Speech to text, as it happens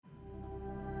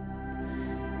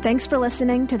Thanks for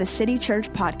listening to the City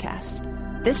Church Podcast.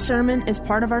 This sermon is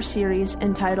part of our series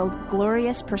entitled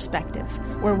Glorious Perspective,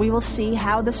 where we will see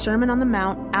how the Sermon on the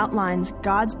Mount outlines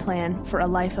God's plan for a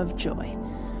life of joy.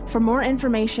 For more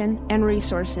information and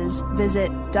resources,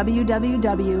 visit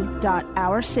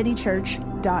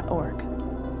www.ourcitychurch.org.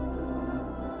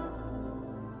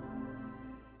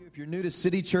 If you're new to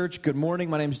City Church, good morning.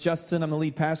 My name is Justin. I'm the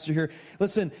lead pastor here.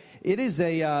 Listen, it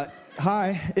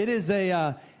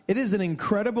is an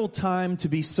incredible time to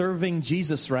be serving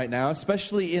Jesus right now,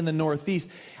 especially in the Northeast.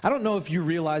 I don't know if you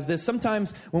realize this.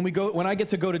 Sometimes when I get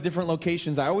to go to different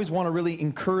locations, I always want to really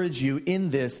encourage you in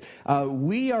this.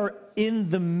 We are in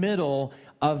the middle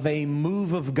of a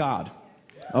move of God.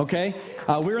 Okay?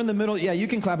 We're in the middle. Yeah, you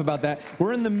can clap about that.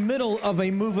 We're in the middle of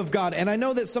a move of God. And I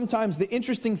know that sometimes the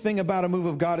interesting thing about a move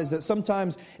of God is that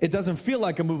sometimes it doesn't feel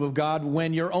like a move of God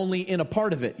when you're only in a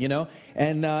part of it, you know?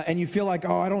 And you feel like,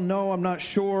 I don't know, I'm not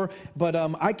sure. But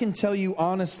I can tell you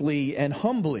honestly and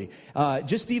humbly,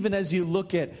 just even as you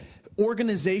look at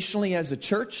organizationally as a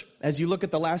church, as you look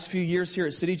at the last few years here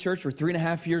at City Church, we're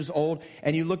 3.5 years old,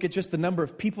 and you look at just the number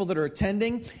of people that are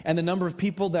attending, and the number of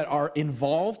people that are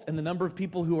involved, and the number of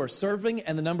people who are serving,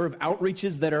 and the number of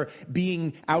outreaches that are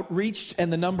being outreached,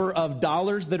 and the number of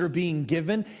dollars that are being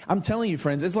given. I'm telling you,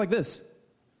 friends, it's like this.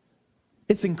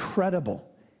 It's incredible.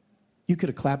 You could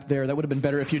have clapped there. That would have been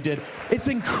better if you did. It's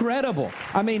incredible.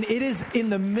 I mean, it is in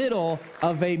the middle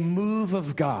of a move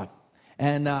of God.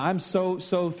 And I'm so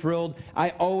thrilled. I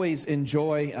always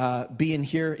enjoy being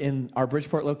here in our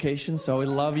Bridgeport location, so we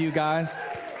love you guys.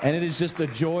 And it is just a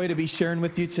joy to be sharing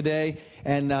with you today.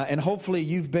 And hopefully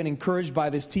you've been encouraged by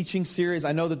this teaching series.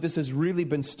 I know that this has really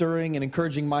been stirring and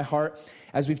encouraging my heart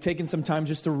as we've taken some time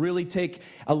just to really take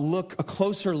a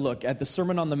closer look at the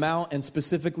Sermon on the Mount, and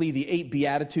specifically the 8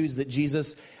 Beatitudes that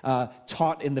Jesus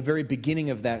taught in the very beginning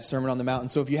of that Sermon on the Mount.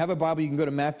 And so if you have a Bible, you can go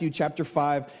to Matthew chapter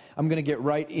 5. I'm going to get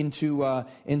right into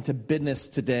business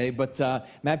today. But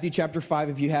Matthew chapter 5,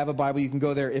 if you have a Bible, you can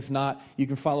go there. If not, you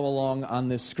can follow along on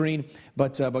this screen.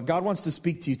 But God wants to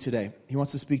speak to you today. He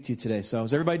wants to speak to you today. So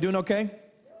is everybody doing okay?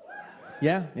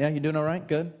 Yeah, you're doing all right?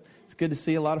 Good. It's good to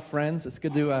see a lot of friends. It's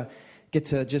good to get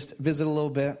to just visit a little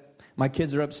bit. My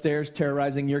kids are upstairs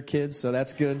terrorizing your kids, so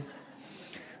that's good.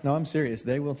 No, I'm serious.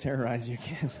 They will terrorize your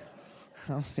kids.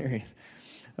 I'm serious.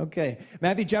 Okay,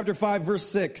 Matthew chapter 5, verse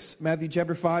 6. Matthew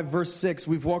chapter 5, verse 6.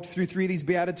 We've walked through 3 of these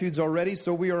Beatitudes already,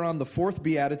 so we are on the 4th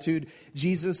Beatitude.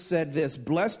 Jesus said this: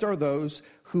 "Blessed are those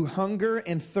who hunger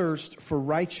and thirst for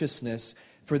righteousness,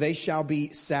 for they shall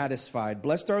be satisfied."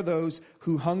 Blessed are those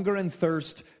who hunger and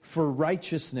thirst for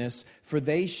righteousness, for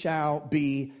they shall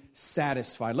be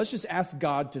satisfied. Let's just ask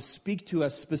God to speak to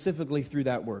us specifically through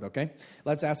that word, okay?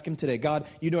 Let's ask him today. God,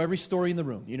 you know every story in the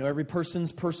room. You know every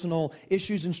person's personal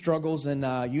issues and struggles, and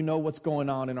you know what's going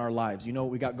on in our lives. You know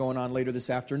what we got going on later this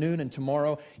afternoon and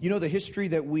tomorrow. You know the history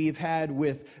that we've had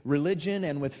with religion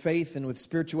and with faith and with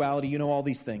spirituality. You know all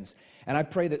these things. And I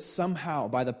pray that somehow,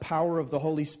 by the power of the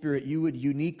Holy Spirit, you would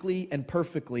uniquely and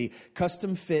perfectly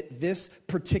custom fit this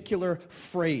particular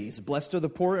phrase. Blessed are the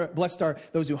poor, blessed are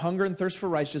those who hunger and thirst for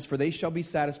righteousness, for they shall be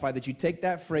satisfied. That you take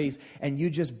that phrase and you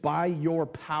just, by your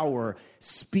power,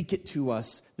 speak it to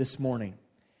us this morning.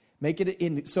 Make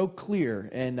it so clear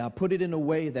and put it in a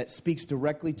way that speaks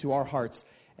directly to our hearts.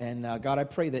 And God, I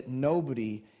pray that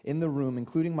nobody in the room,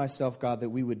 including myself, God, that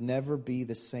we would never be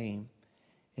the same.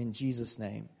 In Jesus'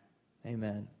 name.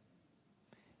 Amen.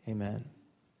 Amen.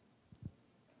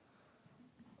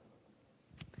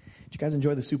 Did you guys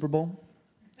enjoy the Super Bowl?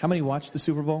 How many watched the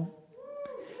Super Bowl?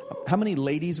 How many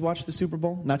ladies watched the Super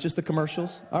Bowl? Not just the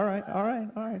commercials? All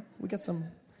right. We got some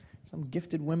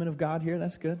gifted women of God here.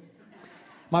 That's good.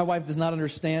 My wife does not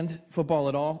understand football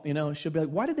at all. You know, she'll be like,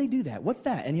 "Why did they do that? What's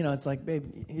that?" And, you know, it's like, babe,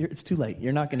 it's too late.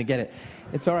 You're not going to get it.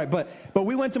 It's all right. But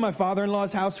we went to my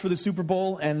father-in-law's house for the Super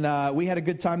Bowl, and we had a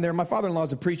good time there. My father-in-law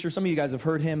is a preacher. Some of you guys have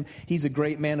heard him. He's a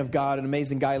great man of God, an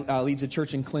amazing guy, leads a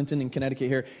church in Clinton in Connecticut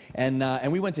here. And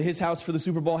we went to his house for the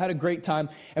Super Bowl, had a great time.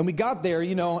 And we got there,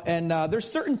 you know, and there's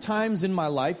certain times in my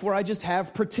life where I just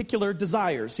have particular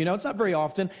desires. You know, it's not very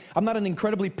often. I'm not an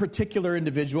incredibly particular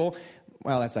individual.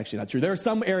 Well, that's actually not true. There are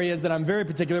some areas that I'm very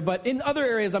particular, but in other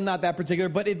areas I'm not that particular.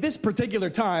 But at this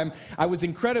particular time, I was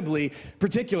incredibly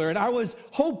particular, and I was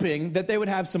hoping that they would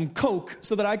have some Coke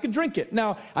so that I could drink it.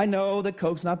 Now, I know that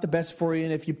Coke's not the best for you,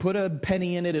 and if you put a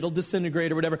penny in it, it'll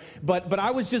disintegrate or whatever. But I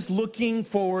was just looking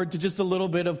forward to just a little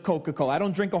bit of Coca-Cola. I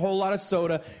don't drink a whole lot of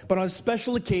soda, but on a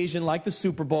special occasion like the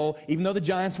Super Bowl, even though the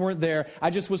Giants weren't there, I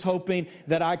just was hoping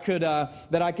that I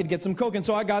could get some Coke. And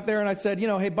so I got there and I said,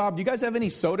 "Hey, Bob, do you guys have any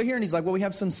soda here?" And he's like, "Well, we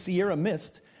have some Sierra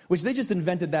Mist," which they just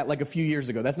invented that like a few years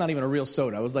ago. That's not even a real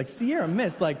soda. I was like, Sierra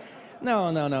Mist, like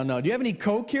No. Do you have any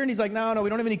Coke here? And he's like, no, we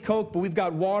don't have any Coke, but we've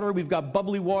got water, we've got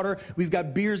bubbly water, we've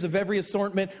got beers of every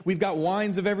assortment, we've got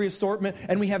wines of every assortment,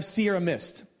 and we have Sierra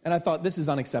Mist. And I thought, this is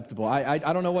unacceptable. I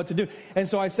don't know what to do. And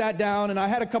so I sat down, and I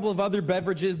had a couple of other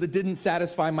beverages that didn't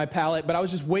satisfy my palate, but I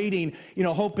was just waiting,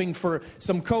 hoping for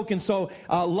some Coke. And so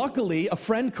luckily, a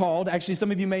friend called. Actually,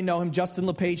 some of you may know him, Justin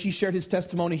LePage. He shared his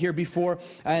testimony here before.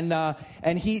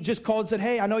 And he just called and said,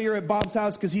 hey, I know you're at Bob's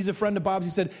house because he's a friend of Bob's.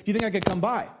 He said, do you think I could come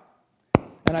by?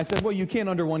 And I said, well, you can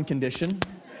under one condition.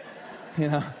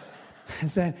 I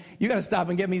said, you got to stop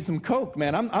and get me some Coke,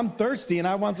 man. I'm thirsty and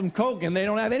I want some Coke, and they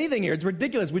don't have anything here. It's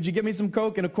ridiculous. Would you get me some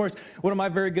Coke? And of course, one of my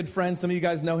very good friends, some of you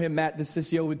guys know him, Matt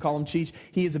DeCiccio, we call him Cheech.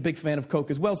 He is a big fan of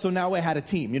Coke as well. So now I had a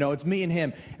team. It's me and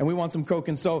him, and we want some Coke.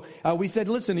 And so we said,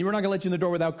 listen, we're not going to let you in the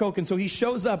door without Coke. And so he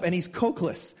shows up and he's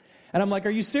Cokeless. And I'm like, are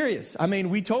you serious? I mean,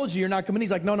 we told you you're not coming.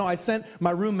 He's like, no, I sent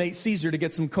my roommate Caesar to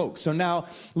get some Coke. So now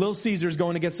little Caesar's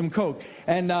going to get some Coke.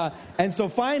 And so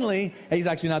finally, he's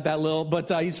actually not that little,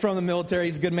 but he's from the military.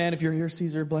 He's a good man. If you're here,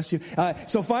 Caesar, bless you.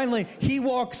 So finally, he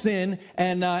walks in,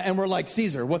 and we're like,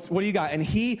 Caesar, what do you got? And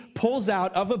he pulls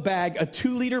out of a bag a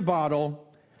 2-liter bottle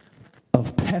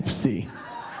of Pepsi.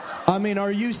 I mean, are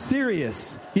you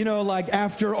serious?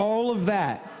 After all of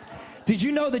that. Did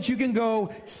you know that you can go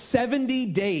 70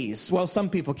 days, well, some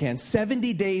people can,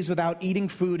 70 days without eating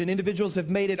food, and individuals have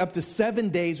made it up to 7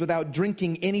 days without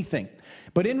drinking anything?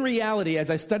 But in reality, as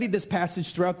I studied this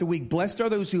passage throughout the week, blessed are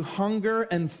those who hunger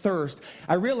and thirst,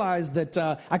 I realized that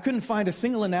I couldn't find a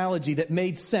single analogy that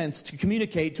made sense to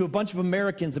communicate to a bunch of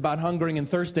Americans about hungering and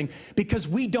thirsting, because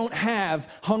we don't have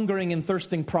hungering and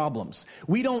thirsting problems.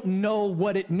 We don't know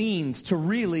what it means to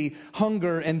really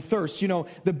hunger and thirst.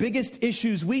 The biggest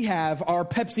issues we have are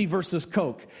Pepsi versus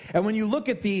Coke. And when you look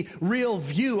at the real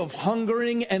view of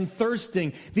hungering and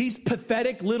thirsting, these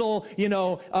pathetic little,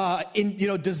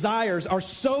 desires are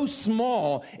so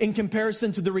small in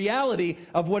comparison to the reality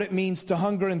of what it means to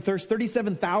hunger and thirst.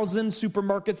 37,000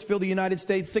 supermarkets fill the United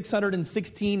States,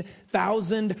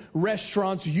 616,000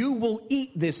 restaurants. You will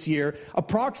eat this year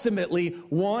approximately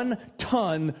 1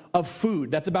 ton of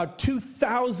food. That's about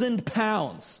 2,000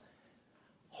 pounds.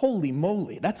 Holy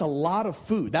moly, that's a lot of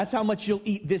food. That's how much you'll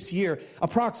eat this year,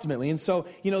 approximately. And so,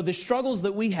 the struggles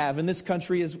that we have in this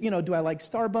country is, do I like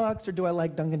Starbucks or do I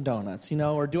like Dunkin' Donuts?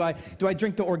 Or do I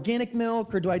drink the organic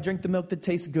milk or do I drink the milk that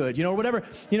tastes good?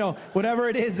 Whatever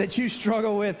it is that you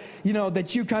struggle with,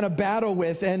 that you kind of battle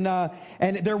with. And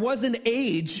there was an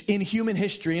age in human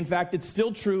history. In fact, it's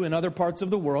still true in other parts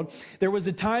of the world. There was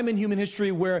a time in human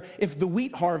history where if the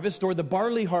wheat harvest or the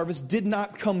barley harvest did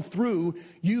not come through,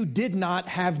 you did not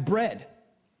have bread.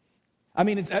 I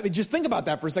mean, just think about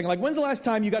that for a second. Like, when's the last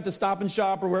time you got to Stop and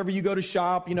Shop or wherever you go to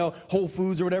shop, Whole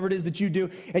Foods or whatever it is that you do,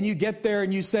 and you get there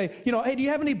and you say, hey, do you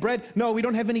have any bread? No, we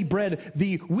don't have any bread.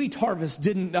 The wheat harvest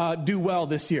didn't do well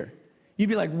this year. You'd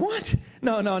be like, what?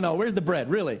 No. Where's the bread,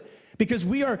 really? Because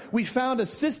we found a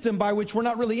system by which we're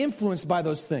not really influenced by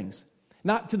those things.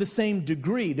 Not to the same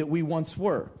degree that we once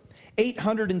were.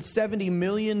 870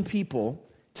 million people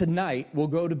tonight will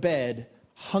go to bed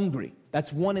hungry.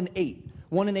 That's 1 in 8.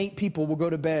 1 in 8 people will go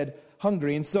to bed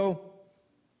hungry. And so,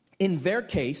 in their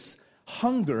case,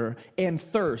 hunger and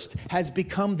thirst has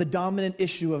become the dominant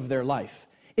issue of their life.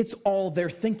 It's all they're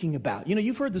thinking about.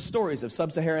 You've heard the stories of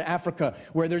sub-Saharan Africa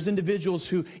where there's individuals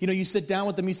who, you sit down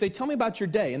with them, you say, tell me about your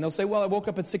day. And they'll say, well, I woke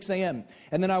up at 6 a.m.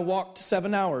 and then I walked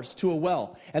 7 hours to a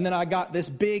well. And then I got this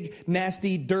big,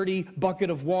 nasty, dirty bucket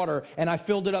of water and I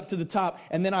filled it up to the top.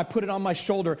 And then I put it on my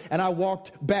shoulder and I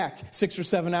walked back 6 or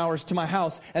 7 hours to my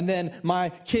house. And then my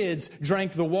kids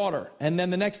drank the water. And then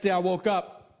the next day I woke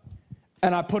up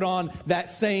and I put on that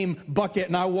same bucket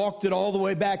and I walked it all the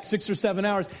way back 6 or 7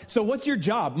 hours. So what's your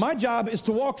job? My job is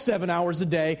to walk 7 hours a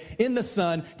day in the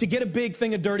sun to get a big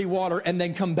thing of dirty water and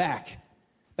then come back.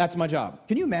 That's my job.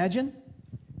 Can you imagine?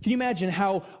 Can you imagine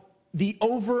how the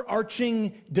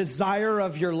overarching desire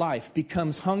of your life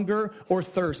becomes hunger or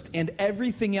thirst, and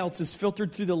everything else is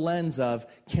filtered through the lens of,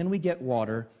 can we get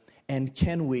water and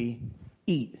can we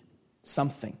eat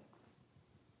something?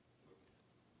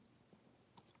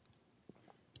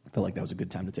 I felt like that was a good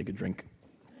time to take a drink.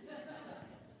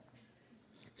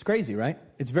 It's crazy, right?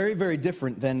 It's very, very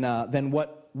different than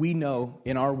what we know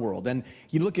in our world. And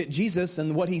you look at Jesus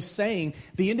and what he's saying,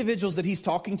 the individuals that he's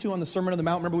talking to on the Sermon on the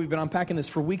Mount, remember we've been unpacking this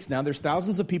for weeks now, there's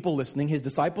thousands of people listening, his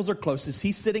disciples are closest,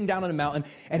 he's sitting down on a mountain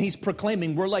and he's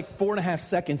proclaiming, we're like 4.5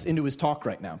 seconds into his talk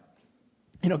right now.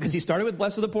 Because he started with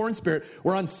blessed are the poor in spirit.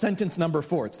 We're on sentence number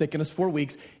 4. It's taken us 4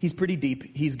 weeks. He's pretty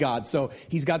deep. He's God. So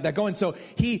he's got that going. So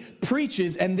he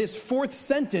preaches, and this 4th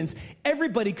sentence,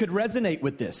 everybody could resonate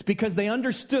with this because they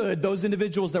understood, those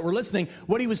individuals that were listening,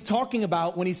 what he was talking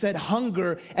about when he said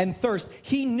hunger and thirst.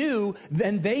 He knew,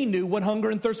 and they knew what hunger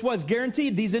and thirst was.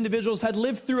 Guaranteed, these individuals had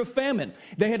lived through a famine.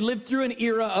 They had lived through an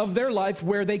era of their life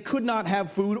where they could not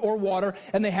have food or water,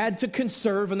 and they had to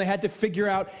conserve, and they had to figure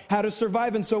out how to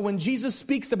survive. And so when Jesus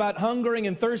speaks about hungering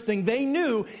and thirsting, they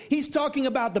knew he's talking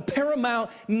about the paramount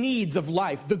needs of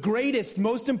life, the greatest,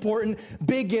 most important,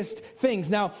 biggest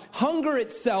things. Now, hunger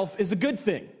itself is a good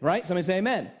thing, right? Somebody say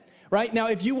amen. Right? Now,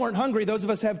 if you weren't hungry, those of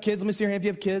us have kids. Let me see your hand if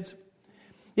you have kids.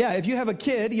 Yeah, if you have a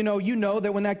kid, you know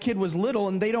that when that kid was little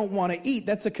and they don't want to eat,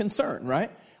 that's a concern,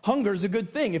 right? Hunger is a good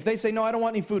thing. If they say, no, I don't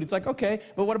want any food, it's like, okay,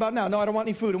 but what about now? No, I don't want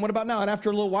any food. And what about now? And after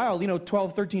a little while,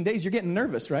 12, 13 days, you're getting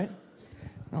nervous, right?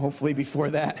 Hopefully before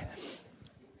that,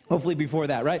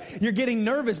 right? You're getting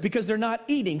nervous because they're not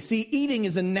eating. See, eating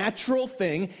is a natural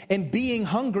thing, and being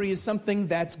hungry is something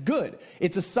that's good.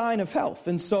 It's a sign of health.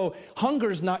 And so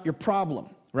hunger is not your problem,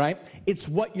 right? It's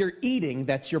what you're eating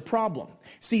that's your problem.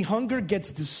 See, hunger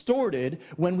gets distorted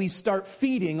when we start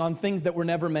feeding on things that we're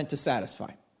never meant to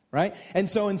satisfy. Right? And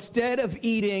so instead of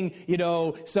eating,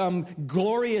 some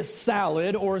glorious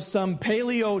salad or some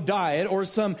paleo diet or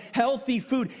some healthy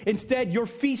food, instead you're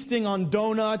feasting on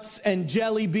donuts and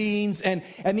jelly beans and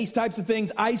these types of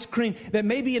things, ice cream, that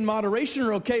maybe in moderation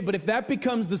are okay, but if that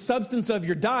becomes the substance of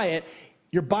your diet,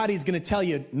 your body's going to tell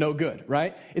you no good,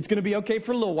 right? It's going to be okay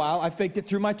for a little while. I faked it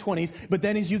through my 20s, but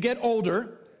then as you get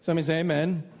older, somebody say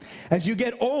amen. As you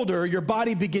get older, your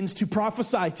body begins to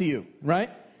prophesy to you, right?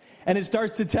 And it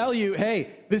starts to tell you,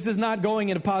 hey, this is not going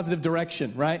in a positive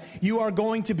direction, right? You are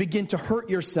going to begin to hurt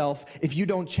yourself if you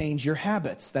don't change your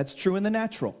habits. That's true in the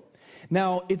natural.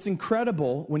 Now, it's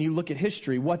incredible when you look at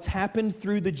history, what's happened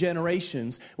through the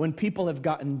generations when people have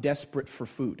gotten desperate for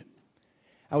food.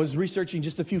 I was researching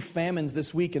just a few famines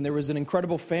this week, and there was an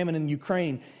incredible famine in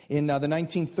Ukraine in the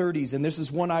 1930s, and this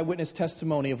is one eyewitness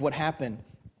testimony of what happened.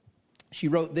 She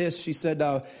wrote this. She said,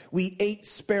 we ate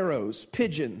sparrows,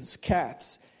 pigeons,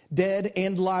 cats, dead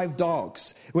and live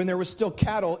dogs. When there was still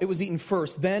cattle, it was eaten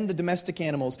first, then the domestic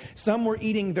animals. Some were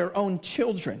eating their own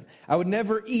children. I would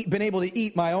never been able to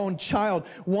eat my own child.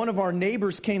 One of our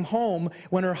neighbors came home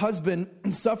when her husband,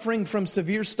 suffering from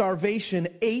severe starvation,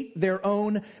 ate their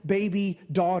own baby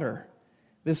daughter.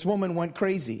 This woman went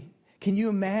crazy. Can you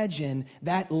imagine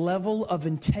that level of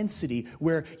intensity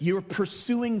where you're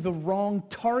pursuing the wrong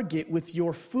target with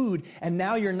your food, and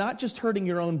now you're not just hurting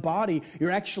your own body, you're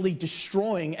actually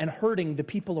destroying and hurting the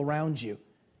people around you?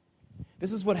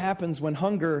 This is what happens when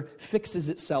hunger fixes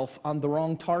itself on the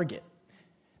wrong target.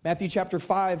 Matthew chapter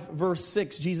 5, verse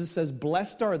 6, Jesus says,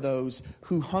 blessed are those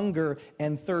who hunger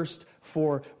and thirst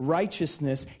for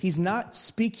righteousness. He's not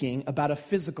speaking about a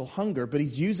physical hunger, but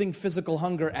he's using physical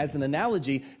hunger as an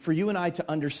analogy for you and I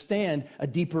to understand a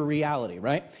deeper reality,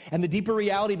 right? And the deeper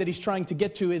reality that he's trying to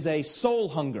get to is a soul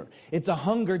hunger. It's a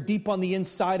hunger deep on the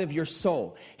inside of your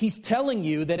soul. He's telling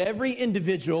you that every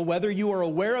individual, whether you are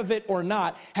aware of it or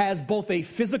not, has both a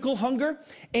physical hunger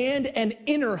and an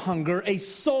inner hunger, a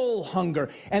soul hunger.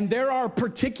 And there are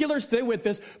stay with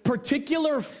this,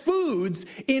 particular foods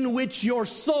in which your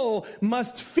soul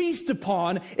must feast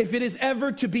upon if it is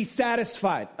ever to be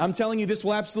satisfied. I'm telling you, this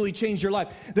will absolutely change your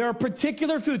life. There are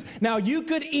particular foods. Now, you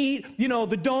could eat,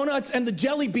 the donuts and the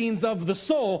jelly beans of the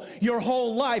soul your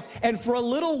whole life, and for a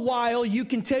little while, you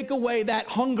can take away that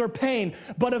hunger pain,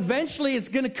 but eventually it's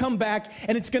going to come back,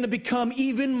 and it's going to become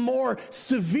even more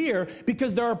severe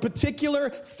because there are particular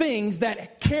things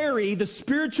that carry the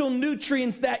spiritual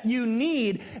nutrients that you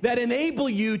need that enable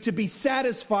you to be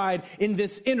satisfied in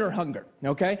this inner hunger,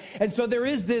 okay? And so there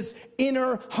is this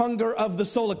inner hunger of the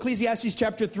soul. Ecclesiastes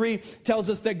chapter 3 tells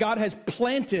us that God has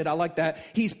planted, I like that,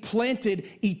 he's planted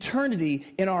eternity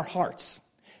in our hearts.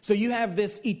 So you have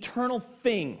this eternal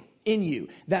thing in you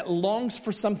that longs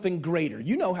for something greater.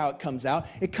 You know how it comes out.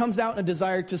 It comes out in a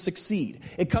desire to succeed.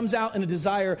 It comes out in a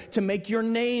desire to make your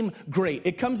name great.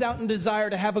 It comes out in a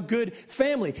desire to have a good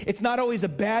family. It's not always a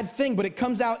bad thing, but it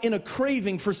comes out in a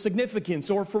craving for significance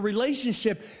or for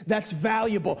relationship that's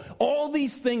valuable. All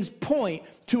these things point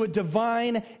to a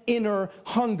divine inner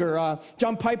hunger.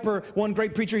 John Piper, one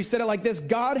great preacher, he said it like this: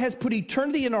 God has put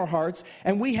eternity in our hearts,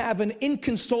 and we have an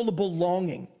inconsolable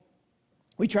longing.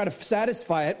 We try to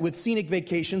satisfy it with scenic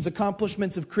vacations,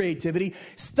 accomplishments of creativity,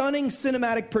 stunning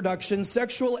cinematic productions,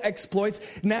 sexual exploits,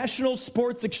 national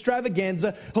sports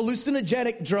extravaganza,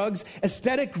 hallucinogenic drugs,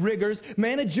 aesthetic rigors,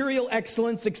 managerial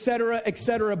excellence, etc.,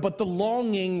 etc. But the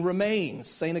longing remains.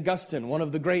 St. Augustine, one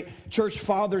of the great church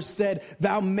fathers, said,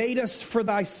 "Thou made us for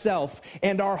thyself,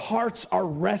 and our hearts are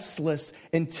restless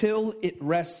until it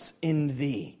rests in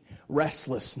thee."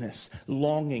 Restlessness,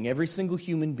 longing. Every single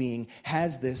human being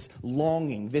has this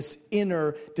longing, this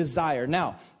inner desire.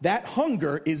 Now, that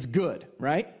hunger is good,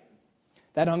 right?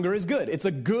 That hunger is good. It's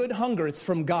a good hunger. It's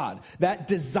from God. That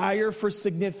desire for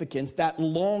significance, that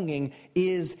longing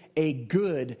is a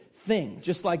good thing.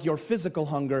 Just like your physical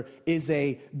hunger is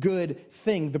a good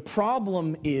thing. The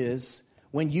problem is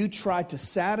when you try to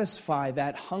satisfy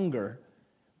that hunger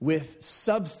with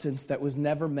substance that was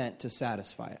never meant to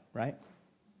satisfy it, right?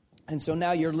 And so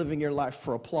now you're living your life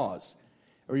for applause,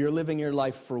 or you're living your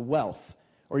life for wealth,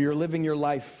 or you're living your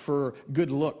life for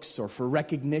good looks, or for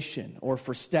recognition, or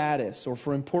for status, or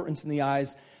for importance in the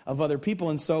eyes of other people.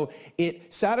 And so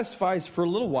it satisfies for a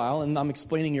little while, and I'm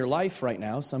explaining your life right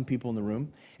now, some people in the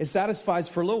room. It satisfies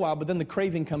for a little while, but then the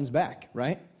craving comes back,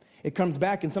 right? It comes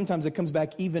back, and sometimes it comes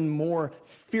back even more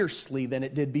fiercely than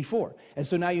it did before. And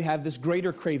so now you have this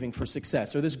greater craving for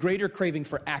success, or this greater craving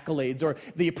for accolades, or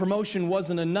the promotion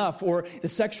wasn't enough, or the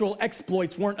sexual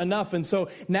exploits weren't enough. And so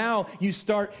now you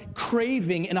start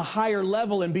craving in a higher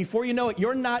level, and before you know it,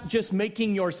 you're not just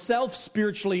making yourself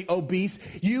spiritually obese,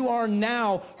 you are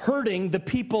now hurting the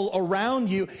people around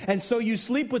you. And so you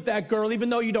sleep with that girl even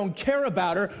though you don't care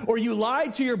about her, or you lie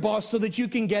to your boss so that you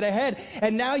can get ahead.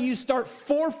 And now you start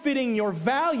forfeiting your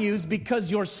values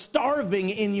because you're starving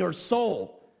in your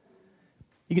soul.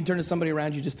 You can turn to somebody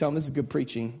around you, just tell them, this is good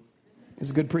preaching. This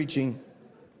is good preaching.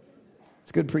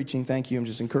 It's good preaching. Thank you. I'm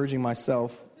just encouraging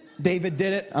myself. David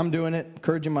did it. I'm doing it.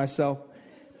 Encouraging myself.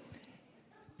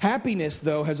 Happiness,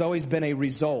 though, has always been a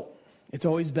result. It's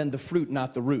always been the fruit,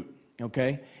 not the root.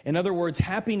 Okay? In other words,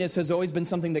 happiness has always been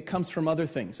something that comes from other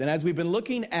things. And as we've been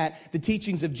looking at the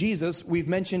teachings of Jesus, we've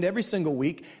mentioned every single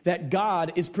week that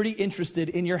God is pretty interested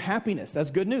in your happiness.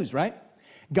 That's good news, right?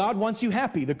 God wants you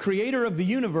happy. The creator of the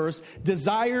universe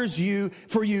desires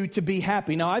for you to be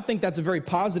happy. Now, I think that's a very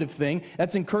positive thing.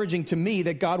 That's encouraging to me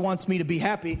that God wants me to be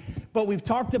happy. But we've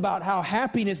talked about how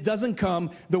happiness doesn't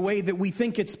come the way that we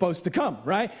think it's supposed to come,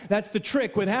 right? That's the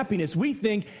trick with happiness. We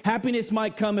think happiness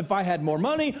might come if I had more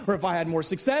money, or if I had more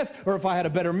success, or if I had a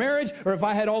better marriage, or if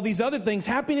I had all these other things.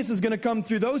 Happiness is going to come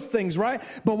through those things, right?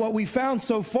 But what we found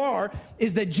so far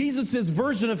is that Jesus'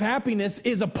 version of happiness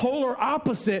is a polar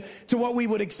opposite to what we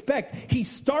would expect. He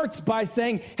starts by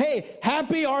saying, hey,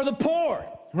 happy are the poor,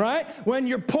 right? When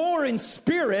you're poor in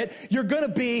spirit, you're going to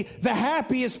be the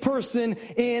happiest person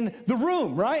in the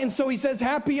room, right? And so he says,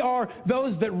 happy are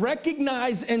those that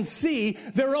recognize and see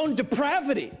their own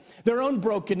depravity, their own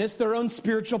brokenness, their own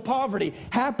spiritual poverty.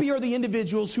 Happy are the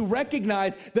individuals who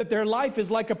recognize that their life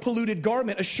is like a polluted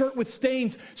garment, a shirt with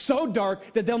stains so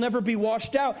dark that they'll never be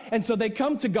washed out. And so they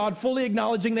come to God fully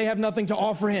acknowledging they have nothing to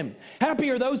offer him.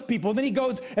 Happy are those people. And then he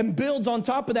goes and builds on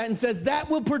top of that and says, that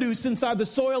will produce inside the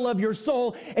soil of your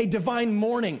soul a divine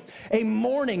mourning. A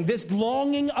mourning, this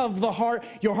longing of the heart.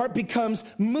 Your heart becomes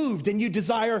moved and you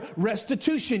desire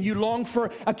restitution. You long for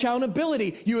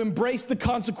accountability. You embrace the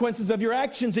consequences of your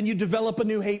actions, and you develop a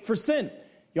new hate for sin.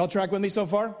 Y'all track with me so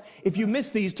far? If you miss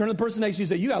these, turn to the person next to you and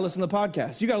say, you got to listen to the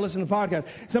podcast. You got to listen to the podcast.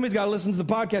 Somebody's got to listen to the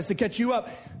podcast to catch you up.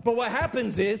 But what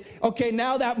happens is, okay,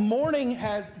 now that mourning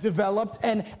has developed,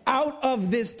 and out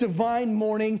of this divine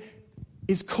mourning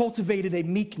is cultivated a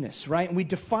meekness, right? And we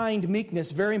defined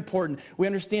meekness, very important. We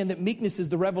understand that meekness is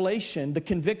the revelation, the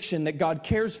conviction that God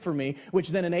cares for me, which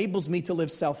then enables me to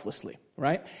live selflessly,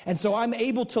 right? And so I'm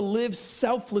able to live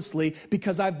selflessly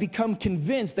because I've become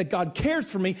convinced that God cares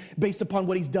for me based upon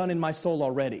what he's done in my soul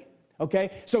already.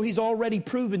 Okay, so he's already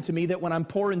proven to me that when I'm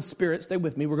poor in spirit, stay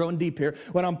with me, we're going deep here.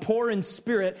 When I'm poor in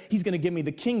spirit, he's going to give me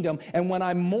the kingdom. And when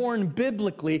I mourn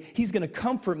biblically, he's going to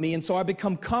comfort me. And so I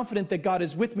become confident that God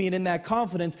is with me. And in that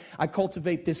confidence, I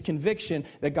cultivate this conviction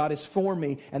that God is for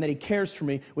me and that he cares for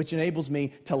me, which enables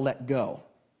me to let go.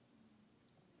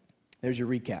 There's your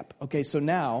recap. Okay, so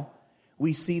now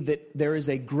we see that there is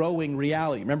a growing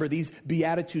reality. Remember, these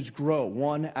Beatitudes grow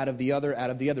one out of the other,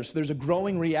 out of the other. So there's a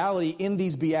growing reality in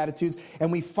these Beatitudes,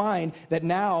 and we find that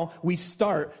now we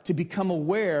start to become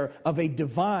aware of a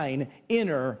divine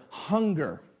inner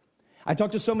hunger. I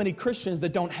talk to so many Christians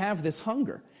that don't have this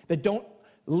hunger, that don't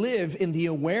live in the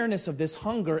awareness of this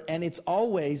hunger, and it's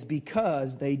always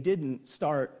because they didn't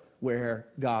start where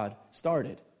God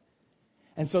started.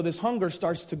 And so this hunger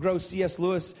starts to grow. C.S.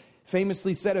 Lewis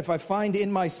famously said, if I find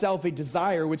in myself a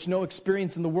desire which no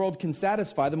experience in the world can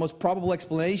satisfy, the most probable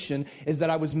explanation is that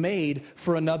I was made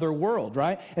for another world,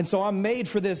 right? And so I'm made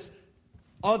for this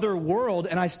other world,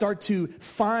 and I start to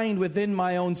find within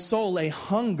my own soul a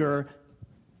hunger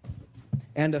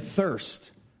and a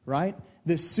thirst, right?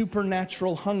 This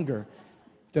supernatural hunger.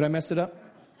 Did I mess it up?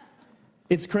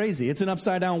 It's crazy. It's an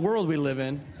upside-down world we live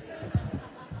in.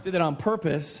 Did that on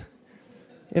purpose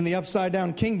in the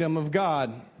upside-down kingdom of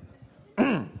God.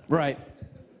 Right.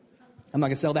 I'm not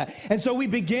going to sell that. And so we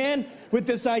began with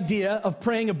this idea of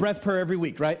praying a breath prayer every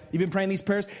week, right? You've been praying these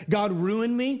prayers. God,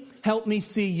 ruin me, help me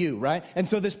see you, right? And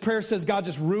so this prayer says, God,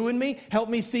 just ruin me, help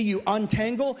me see you.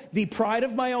 Untangle the pride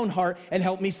of my own heart and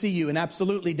help me see you. An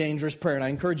absolutely dangerous prayer, and I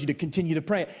encourage you to continue to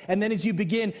pray it. And then as you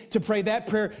begin to pray that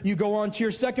prayer, you go on to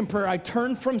your second prayer. I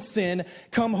turn from sin,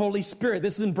 come Holy Spirit.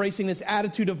 This is embracing this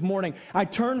attitude of mourning. I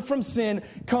turn from sin,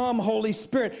 come Holy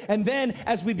Spirit. And then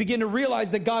as we begin to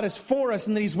realize that God is for us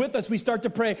and that He's with us, we start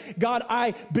to pray, God,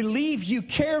 I believe you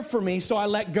care for me, so I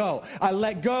let go. I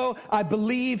let go. I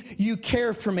believe you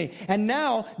care for me. And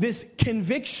now this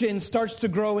conviction starts to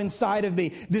grow inside of me,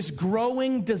 this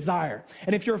growing desire.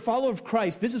 And if you're a follower of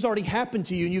Christ, this has already happened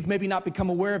to you and you've maybe not become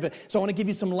aware of it. So I want to give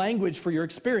you some language for your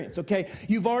experience, okay?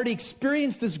 You've already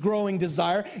experienced this growing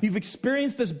desire. You've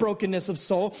experienced this brokenness of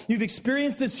soul. You've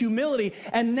experienced this humility.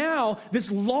 And now this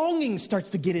longing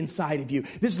starts to get inside of you.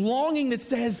 This longing that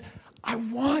says, I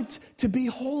want to be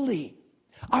holy.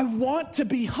 I want to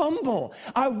be humble.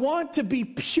 I want to be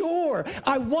pure.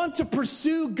 I want to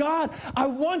pursue God. I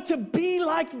want to be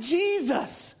like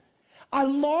Jesus. I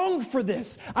long for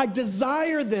this. I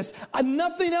desire this.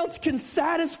 Nothing else can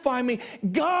satisfy me.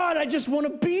 God, I just want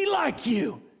to be like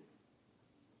you.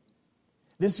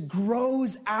 This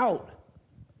grows out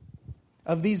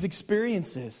of these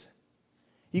experiences.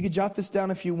 You could jot this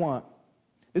down if you want.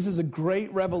 This is a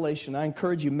great revelation. I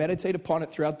encourage you, meditate upon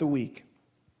it throughout the week.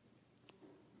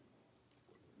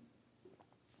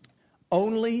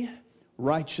 Only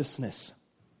righteousness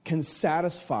can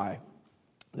satisfy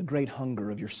the great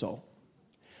hunger of your soul.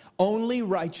 Only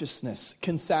righteousness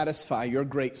can satisfy your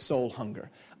great soul hunger.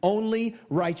 Only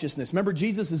righteousness. Remember,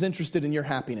 Jesus is interested in your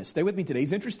happiness. Stay with me today.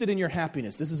 He's interested in your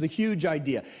happiness. This is a huge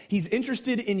idea. He's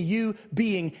interested in you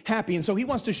being happy. And so he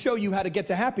wants to show you how to get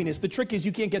to happiness. The trick is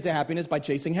you can't get to happiness by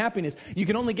chasing happiness. You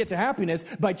can only get to happiness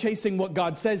by chasing what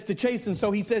God says to chase. And so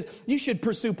he says you should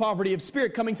pursue poverty of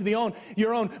spirit, coming to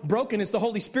your own brokenness. The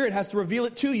Holy Spirit has to reveal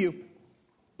it to you.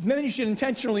 And then you should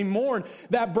intentionally mourn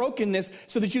that brokenness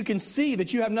so that you can see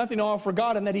that you have nothing to offer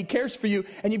God and that He cares for you,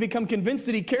 and you become convinced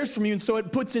that He cares for you. And so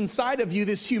it puts inside of you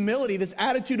this humility, this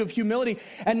attitude of humility.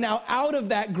 And now out of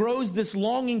that grows this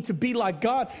longing to be like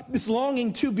God, this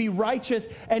longing to be righteous.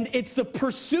 And it's the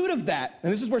pursuit of that,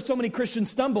 and this is where so many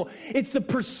Christians stumble. It's the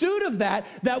pursuit of that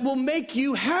that will make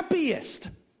you happiest.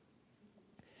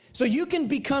 So you can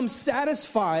become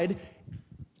satisfied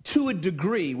to a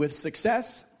degree with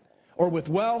success, or with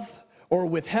wealth, or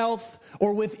with health,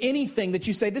 or with anything that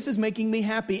you say, this is making me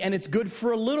happy, and it's good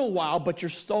for a little while, but your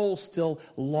soul still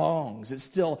longs, it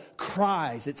still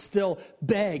cries, it still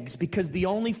begs, because the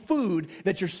only food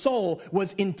that your soul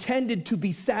was intended to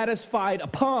be satisfied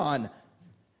upon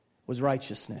was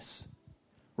righteousness.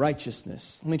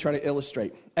 Righteousness. Let me try to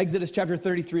illustrate. Exodus chapter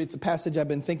 33, it's a passage I've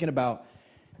been thinking about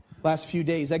last few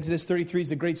days. Exodus 33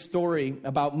 is a great story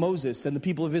about Moses and the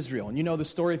people of Israel. And you know the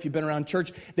story if you've been around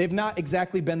church. They've not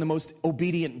exactly been the most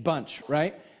obedient bunch,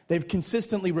 right? They've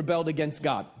consistently rebelled against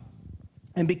God.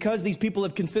 And because these people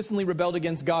have consistently rebelled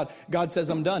against God, God says,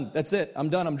 I'm done. That's it. I'm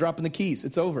done. I'm dropping the keys.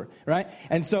 It's over, right?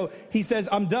 And so he says,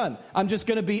 I'm done. I'm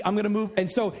going to move. And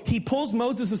so he pulls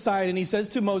Moses aside and he says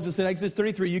to Moses in Exodus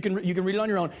 33, you can read it on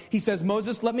your own. He says,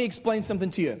 Moses, let me explain something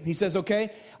to you. He says,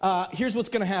 okay, here's what's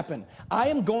going to happen. I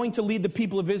am going to lead the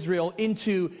people of Israel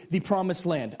into the promised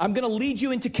land. I'm going to lead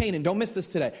you into Canaan. Don't miss this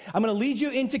today. I'm going to lead you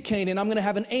into Canaan. I'm going to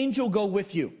have an angel go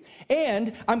with you.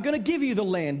 And I'm going to give you the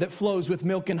land that flows with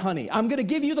milk and honey. I'm going to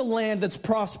give you the land that's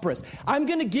prosperous. I'm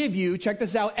going to give you, check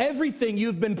this out, everything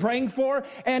you've been praying for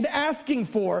and asking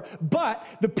for. But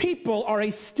the people are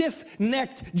a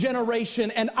stiff-necked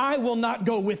generation, and I will not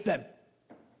go with them.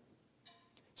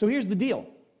 So here's the deal.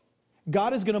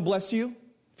 God is going to bless you,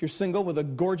 if you're single, with a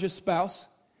gorgeous spouse.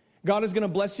 God is going to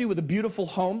bless you with a beautiful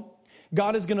home.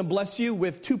 God is going to bless you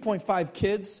with 2.5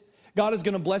 kids. God is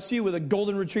going to bless you with a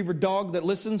golden retriever dog that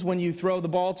listens when you throw the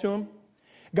ball to him.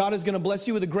 God is going to bless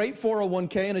you with a great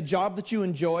 401k and a job that you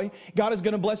enjoy. God is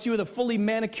going to bless you with a fully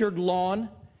manicured lawn.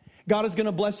 God is going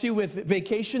to bless you with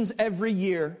vacations every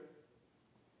year.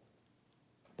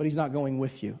 But He's not going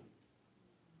with you.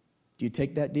 Do you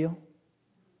take that deal?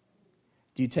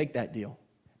 Do you take that deal?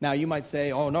 Now, you might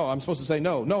say, oh, no, I'm supposed to say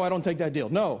no. No, I don't take that deal.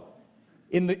 No.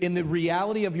 In the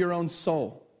reality of your own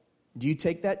soul, do you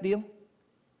take that deal?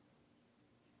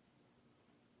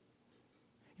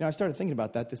 I started thinking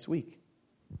about that this week.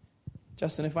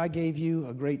 Justin, if I gave you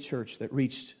a great church that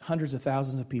reached hundreds of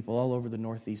thousands of people all over the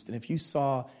Northeast, and if you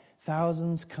saw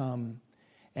thousands come,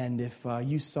 and if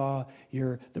you saw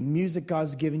the music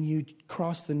God's given you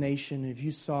across the nation, and if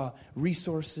you saw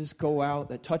resources go out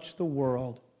that touch the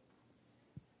world,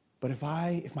 but if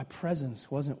my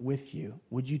presence wasn't with you,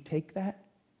 would you take that?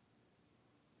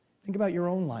 Think about your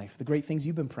own life, the great things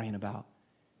you've been praying about,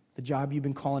 the job you've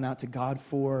been calling out to God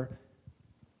for,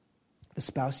 the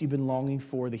spouse you've been longing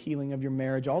for, the healing of your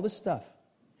marriage, all this stuff.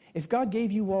 If God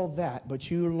gave you all that,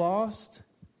 but you lost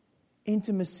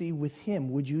intimacy with Him,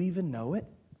 would you even know it?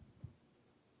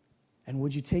 And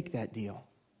would you take that deal?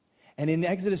 And in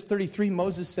Exodus 33,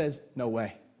 Moses says, no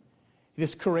way.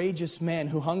 This courageous man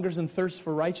who hungers and thirsts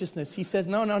for righteousness, he says,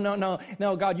 no,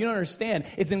 God, you don't understand.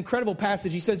 It's an incredible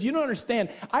passage. He says, you don't understand.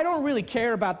 I don't really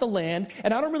care about the land,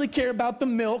 and I don't really care about the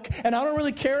milk, and I don't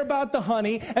really care about the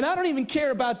honey, and I don't even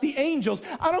care about the angels.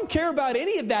 I don't care about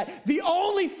any of that. The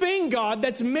only thing, God,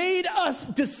 that's made us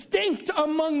distinct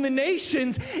among the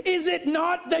nations, is it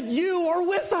not that you are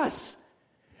with us?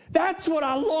 That's what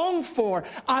I long for.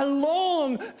 I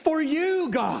long for you,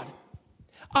 God.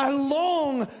 I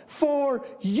long for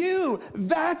you.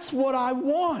 That's what I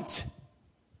want.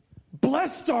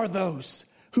 Blessed are those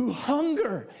who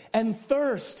hunger and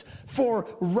thirst for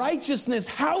righteousness.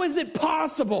 How is it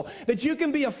possible that you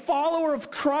can be a follower of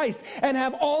Christ and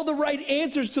have all the right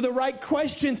answers to the right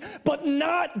questions, but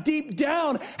not deep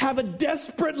down have a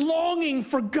desperate longing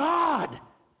for God?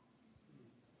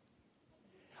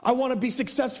 I want to be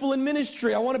successful in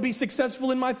ministry. I want to be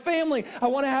successful in my family. I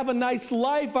want to have a nice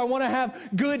life. I want to have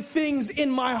good things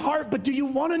in my heart. But do you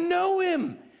want to know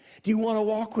Him? Do you want to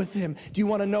walk with Him? Do you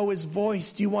want to know His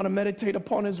voice? Do you want to meditate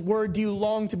upon His word? Do you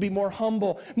long to be more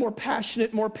humble, more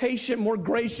passionate, more patient, more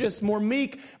gracious, more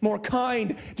meek, more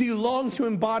kind? Do you long to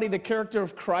embody the character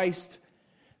of Christ?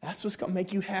 That's what's going to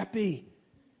make you happy.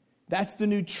 That's the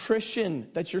nutrition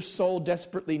that your soul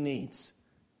desperately needs.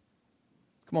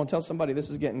 Come on, tell somebody this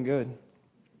is getting good.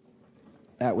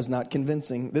 That was not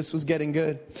convincing. This was getting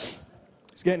good.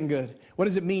 It's getting good. What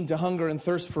does it mean to hunger and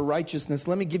thirst for righteousness?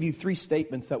 Let me give you 3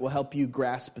 statements that will help you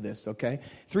grasp this, okay?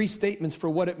 3 statements for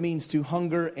what it means to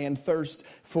hunger and thirst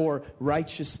for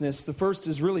righteousness. The first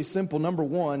is really simple. Number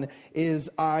 1 is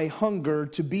I hunger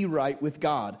to be right with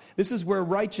God. This is where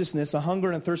righteousness, a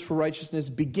hunger and thirst for righteousness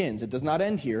begins. It does not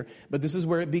end here, but this is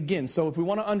where it begins. So if we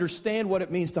want to understand what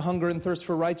it means to hunger and thirst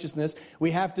for righteousness,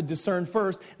 we have to discern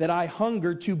first that I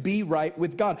hunger to be right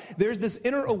with God. There's this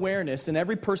inner awareness in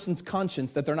every person's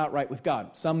conscience that they're not right with God.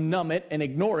 Some numb it and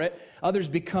ignore it. Others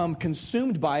become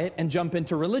consumed by it and jump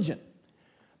into religion.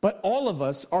 But all of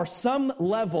us are some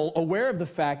level aware of the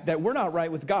fact that we're not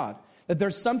right with God. That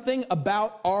there's something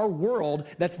about our world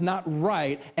that's not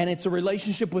right, and it's a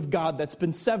relationship with God that's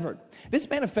been severed. This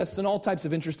manifests in all types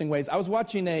of interesting ways. I was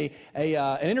watching an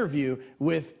interview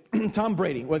with Tom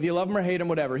Brady. Whether you love him or hate him,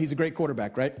 whatever, he's a great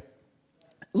quarterback, right?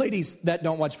 Ladies that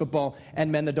don't watch football and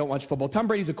men that don't watch football, Tom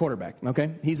Brady's a quarterback,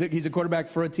 okay? He's a quarterback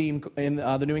for a team in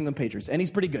the New England Patriots, and he's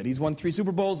pretty good. He's won 3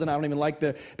 Super Bowls, and I don't even like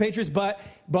the Patriots,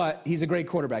 but he's a great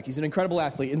quarterback. He's an incredible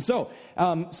athlete. And so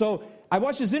I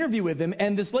watched this interview with him,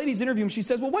 and this lady's interview him. She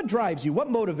says, well, what drives you? What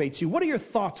motivates you? What are your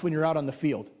thoughts when you're out on the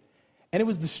field? And it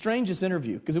was the strangest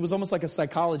interview because it was almost like a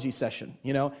psychology session,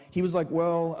 you know? He was like,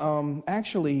 well,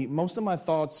 actually, most of my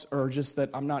thoughts are just that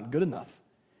I'm not good enough,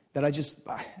 that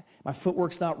my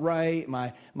footwork's not right,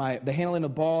 the handling of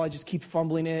the ball, I just keep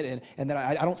fumbling it, and that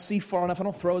I don't see far enough, I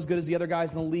don't throw as good as the other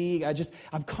guys in the league.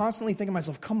 I'm constantly thinking to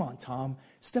myself, come on, Tom,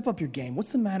 step up your game.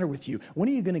 What's the matter with you? When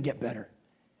are you going to get better?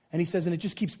 And he says, and it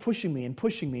just keeps pushing me and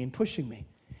pushing me and pushing me.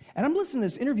 And I'm listening to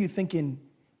this interview thinking,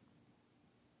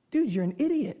 dude, you're an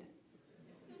idiot.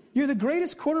 You're the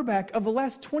greatest quarterback of the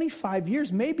last 25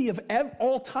 years, maybe of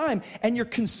all time, and you're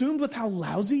consumed with how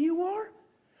lousy you are?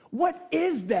 What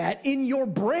is that in your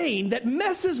brain that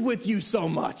messes with you so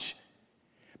much?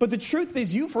 But the truth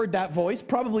is, you've heard that voice,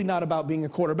 probably not about being a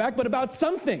quarterback, but about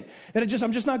something. That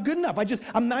I'm just not good enough. I'm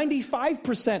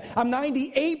 95%, I'm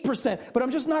 98%, but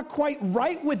I'm just not quite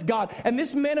right with God. And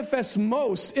this manifests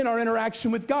most in our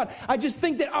interaction with God. I just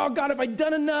think that, oh God, have I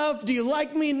done enough? Do you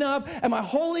like me enough? Am I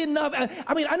holy enough?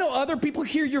 I mean, I know other people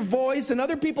hear your voice and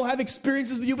other people have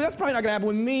experiences with you, but that's probably not going to happen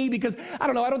with me because, I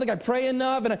don't think I pray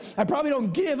enough and I probably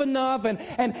don't give enough and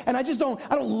I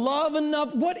don't love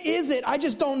enough. What is it? I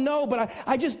just don't know, but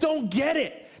I just just don't get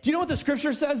it. Do you know what the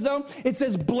scripture says, though? It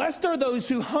says, blessed are those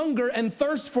who hunger and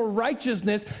thirst for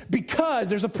righteousness, because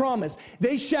there's a promise.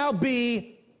 They shall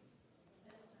be,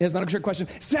 it's not a trick question,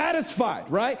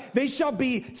 satisfied, right? They shall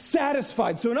be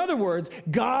satisfied. So in other words,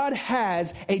 God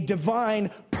has a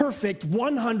divine, perfect,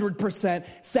 100%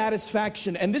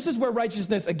 satisfaction. And this is where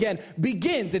righteousness, again,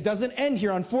 begins. It doesn't end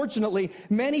here. Unfortunately,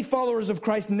 many followers of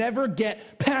Christ never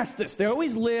get past this. They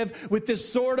always live with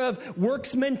this sort of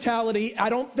works mentality. I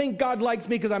don't think God likes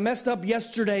me because I messed up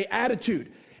yesterday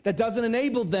attitude. That doesn't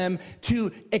enable them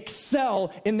to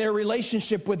excel in their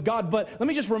relationship with God. But let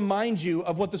me just remind you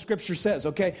of what the scripture says,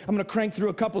 okay? I'm going to crank through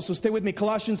a couple, so stay with me.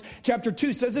 Colossians chapter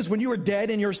 2 says this, when you were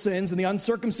dead in your sins and the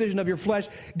uncircumcision of your flesh,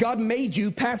 God made you,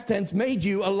 past tense, made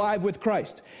you alive with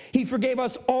Christ. He forgave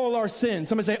us all our sins.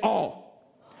 Somebody say all.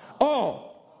 All.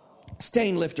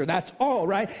 Stain lifter, that's all,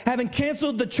 right? Having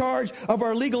canceled the charge of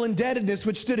our legal indebtedness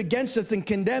which stood against us and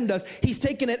condemned us, he's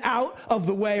taken it out of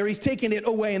the way, or he's taken it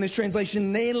away in this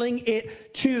translation, nailing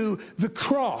it to the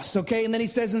cross, okay? And then he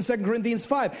says in 2 Corinthians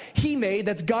 5, he made,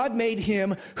 that's God made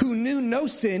him who knew no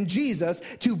sin, Jesus,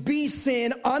 to be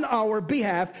sin on our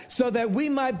behalf so that we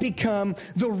might become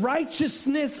the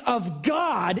righteousness of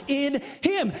God in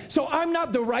him. So I'm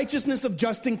not the righteousness of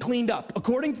Justin cleaned up.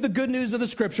 According to the good news of the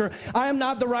scripture, I am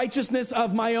not the righteousness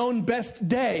of my own best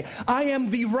day. I am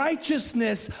the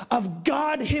righteousness of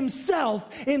God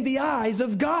himself in the eyes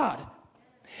of God.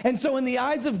 And so in the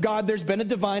eyes of God, there's been a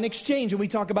divine exchange. And we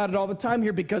talk about it all the time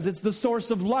here because it's the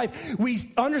source of life. We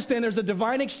understand there's a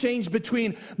divine exchange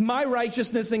between my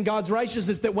righteousness and God's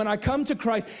righteousness, that when I come to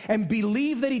Christ and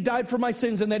believe that he died for my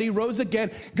sins and that he rose again,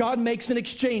 God makes an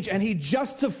exchange and he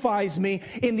justifies me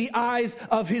in the eyes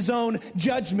of his own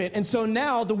judgment. And so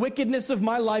now the wickedness of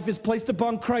my life is placed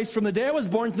upon Christ from the day I was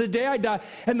born to the day I die,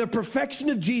 and the perfection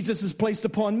of Jesus is placed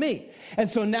upon me. And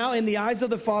so now in the eyes of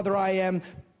the Father, I am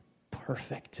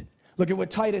perfect. Look at what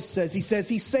Titus says. He says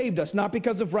he saved us, not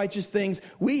because of righteous things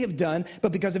we have done,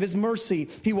 but because of his mercy.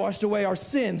 He washed away our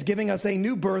sins, giving us a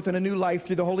new birth and a new life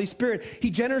through the Holy Spirit.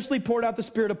 He generously poured out the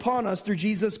Spirit upon us through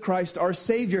Jesus Christ, our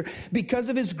Savior. Because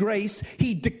of his grace,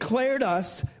 he declared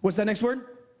us, what's that next word?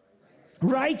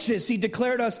 Righteous. He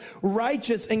declared us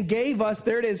righteous and gave us,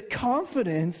 there it is,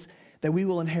 confidence that we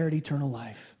will inherit eternal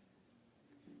life.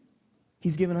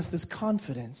 He's given us this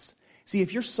confidence. See,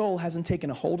 if your soul hasn't taken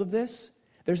a hold of this,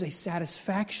 there's a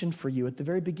satisfaction for you at the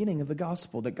very beginning of the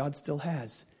gospel that God still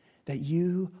has, that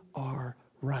you are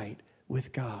right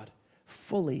with God,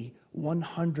 fully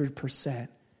 100%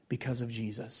 because of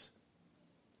Jesus.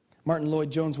 Martin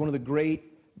Lloyd-Jones, one of the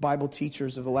great Bible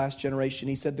teachers of the last generation,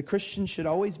 he said, the Christian should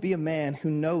always be a man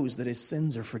who knows that his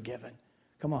sins are forgiven.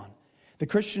 Come on. The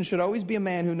Christian should always be a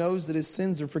man who knows that his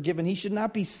sins are forgiven. He should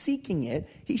not be seeking it.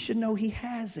 He should know he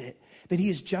has it. That he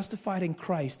is justified in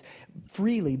Christ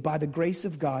freely by the grace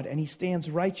of God, and he stands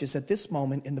righteous at this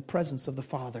moment in the presence of the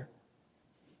Father.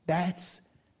 That's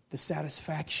the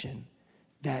satisfaction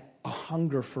that a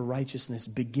hunger for righteousness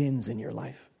begins in your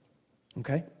life.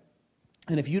 Okay?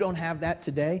 And if you don't have that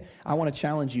today, I want to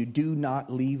challenge you, do not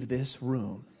leave this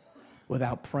room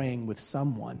without praying with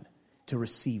someone to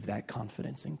receive that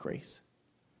confidence in grace.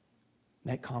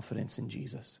 That confidence in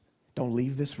Jesus. Don't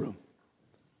leave this room.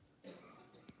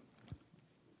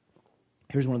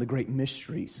 Here's one of the great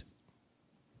mysteries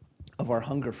of our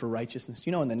hunger for righteousness.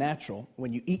 You know, in the natural,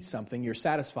 when you eat something, you're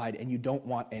satisfied and you don't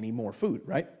want any more food,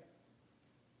 right?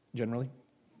 Generally.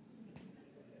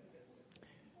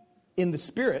 In the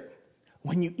spirit,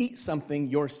 when you eat something,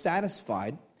 you're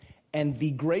satisfied, and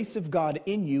the grace of God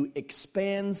in you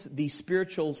expands the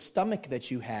spiritual stomach that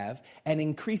you have and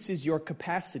increases your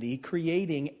capacity,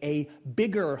 creating a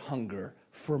bigger hunger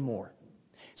for more.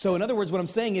 So in other words, what I'm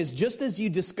saying is, just as you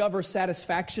discover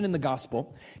satisfaction in the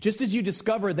gospel, just as you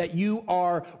discover that you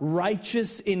are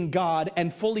righteous in God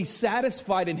and fully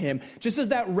satisfied in him, just as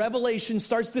that revelation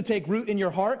starts to take root in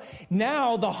your heart,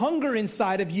 now the hunger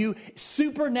inside of you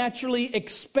supernaturally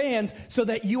expands so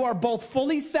that you are both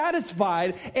fully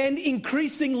satisfied and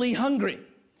increasingly hungry.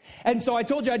 And so I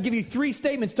told you I'd give you 3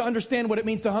 statements to understand what it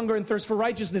means to hunger and thirst for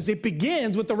righteousness. It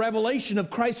begins with the revelation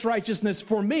of Christ's righteousness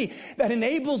for me that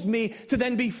enables me to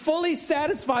then be fully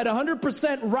satisfied,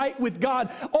 100% right with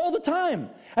God all the time.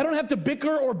 I don't have to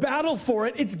bicker or battle for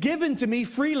it. It's given to me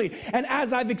freely. And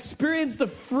as I've experienced the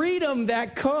freedom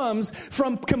that comes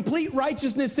from complete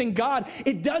righteousness in God,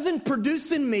 it doesn't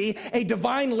produce in me a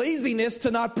divine laziness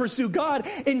to not pursue God.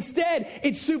 Instead,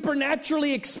 it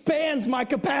supernaturally expands my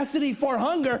capacity for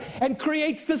hunger and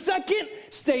creates the second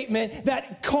statement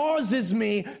that causes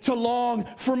me to long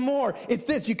for more. It's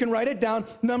this, you can write it down.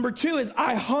 Number 2 is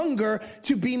I hunger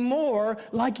to be more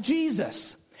like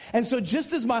Jesus. And so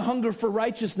just as my hunger for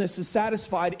righteousness is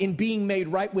satisfied in being made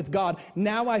right with God,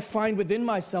 now I find within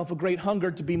myself a great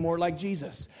hunger to be more like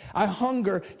Jesus. I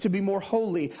hunger to be more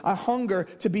holy. I hunger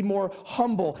to be more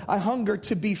humble. I hunger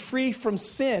to be free from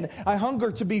sin. I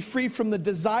hunger to be free from the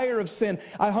desire of sin.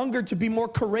 I hunger to be more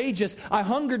courageous. I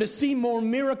hunger to see more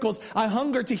miracles. I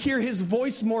hunger to hear his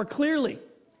voice more clearly.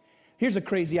 Here's a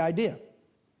crazy idea.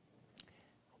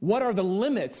 What are the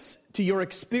limits to your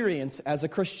experience as a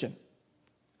Christian?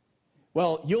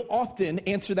 Well, you'll often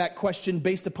answer that question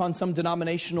based upon some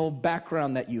denominational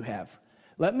background that you have.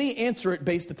 Let me answer it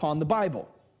based upon the Bible.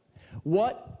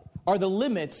 What are the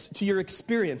limits to your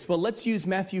experience? Well, let's use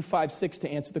Matthew 5:6 to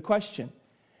answer the question.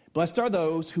 Blessed are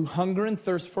those who hunger and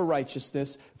thirst for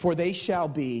righteousness, for they shall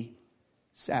be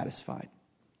satisfied.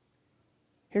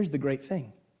 Here's the great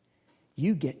thing.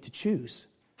 You get to choose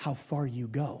how far you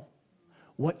go.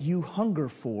 What you hunger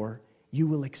for, you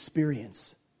will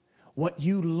experience. What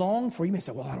you long for, you may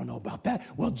say, well, I don't know about that.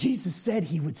 Well, Jesus said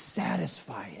he would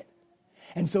satisfy it.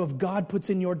 And so if God puts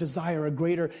in your desire a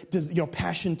greater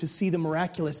passion to see the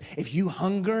miraculous, if you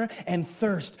hunger and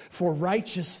thirst for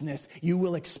righteousness, you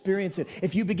will experience it.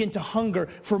 If you begin to hunger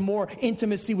for more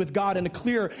intimacy with God and a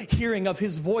clear hearing of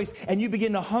his voice, and you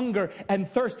begin to hunger and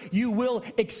thirst, you will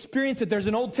experience it. There's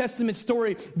an Old Testament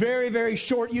story, very, very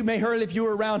short. You may have heard it if you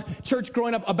were around church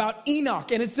growing up, about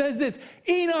Enoch. And it says this: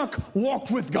 Enoch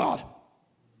walked with God,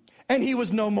 and he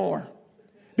was no more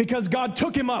because God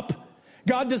took him up.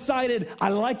 God decided, I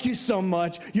like you so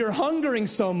much, you're hungering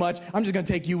so much, I'm just going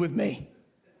to take you with me.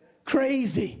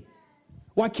 Crazy.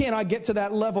 Why can't I get to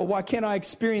that level? Why can't I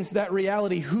experience that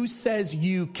reality? Who says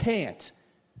you can't?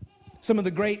 Some of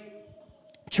the great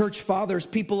church fathers,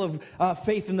 people of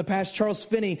faith in the past, Charles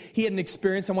Finney, he had an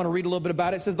experience. I want to read a little bit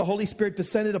about it. It says, the Holy Spirit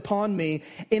descended upon me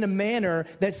in a manner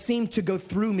that seemed to go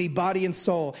through me, body and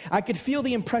soul. I could feel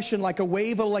the impression like a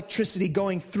wave of electricity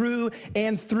going through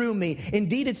and through me.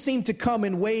 Indeed, it seemed to come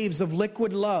in waves of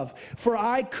liquid love, for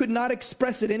I could not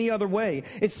express it any other way.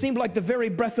 It seemed like the very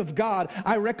breath of God.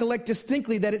 I recollect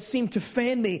distinctly that it seemed to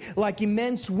fan me like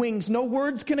immense wings. No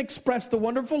words can express the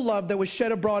wonderful love that was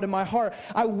shed abroad in my heart.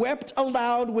 I wept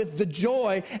aloud with the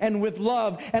joy and with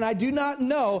love, and I do not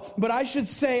know, but I should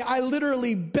say I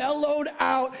literally bellowed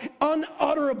out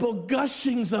unutterable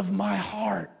gushings of my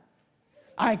heart.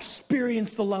 I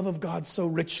experienced the love of God so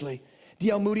richly.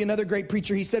 D.L. Moody, another great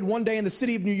preacher, he said one day in the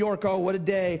city of New York, oh, what a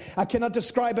day. I cannot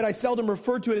describe it. I seldom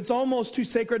refer to it. It's almost too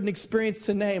sacred an experience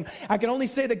to name. I can only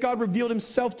say that God revealed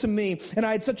himself to me, and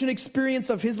I had such an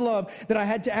experience of his love that I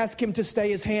had to ask him to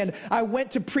stay his hand. I went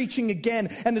to preaching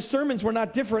again, and the sermons were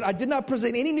not different. I did not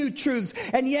present any new truths,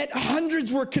 and yet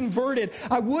hundreds were converted.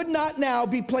 I would not now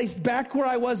be placed back where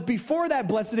I was before that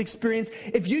blessed experience.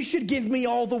 If you should give me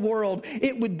all the world,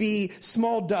 it would be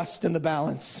small dust in the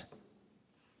balance.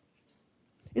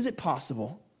 Is it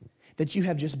possible that you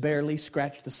have just barely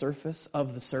scratched the surface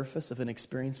of an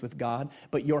experience with God,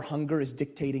 but your hunger is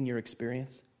dictating your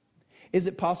experience? Is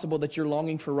it possible that your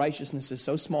longing for righteousness is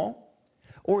so small,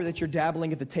 or that you're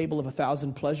dabbling at the table of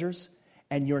 1,000 pleasures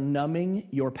and you're numbing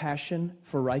your passion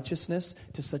for righteousness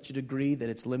to such a degree that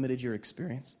it's limited your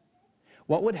experience?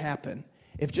 What would happen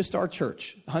if just our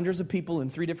church, hundreds of people in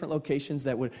 3 different locations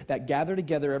that gather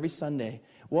together every Sunday,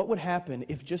 what would happen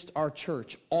if just our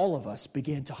church, all of us,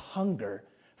 began to hunger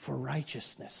for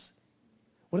righteousness?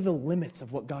 What are the limits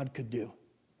of what God could do?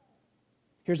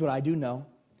 Here's what I do know.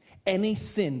 Any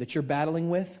sin that you're battling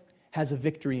with has a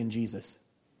victory in Jesus.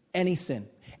 Any sin.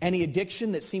 Any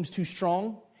addiction that seems too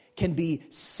strong can be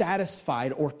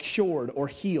satisfied or cured or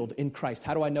healed in Christ.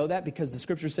 How do I know that? Because the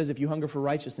scripture says if you hunger for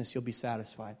righteousness, you'll be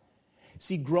satisfied.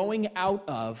 See, growing out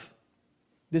of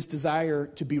this desire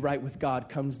to be right with God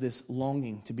comes this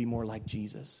longing to be more like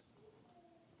Jesus.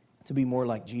 To be more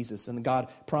like Jesus. And God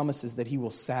promises that he will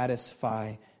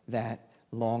satisfy that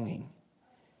longing.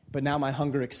 But now my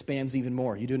hunger expands even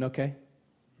more. You doing okay?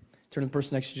 Turn to the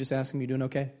person next to you, just ask him, you doing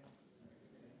okay?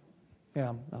 Yeah,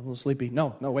 I'm a little sleepy.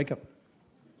 No, wake up.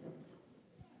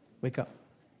 Wake up.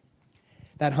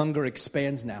 That hunger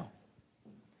expands now.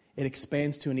 It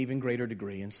expands to an even greater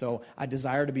degree. And so I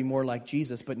desire to be more like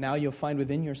Jesus, but now you'll find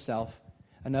within yourself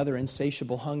another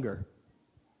insatiable hunger.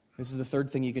 This is the third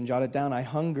thing. You can jot it down. I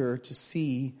hunger to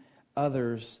see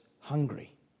others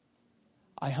hungry.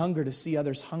 I hunger to see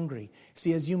others hungry.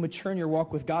 See, as you mature in your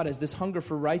walk with God, as this hunger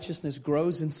for righteousness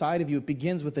grows inside of you, it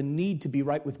begins with a need to be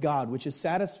right with God, which is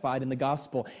satisfied in the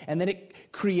gospel. And then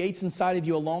it creates inside of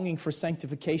you a longing for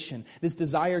sanctification, this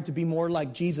desire to be more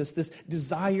like Jesus, this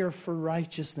desire for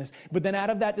righteousness. But then out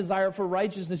of that desire for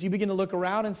righteousness, you begin to look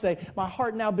around and say, my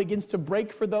heart now begins to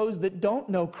break for those that don't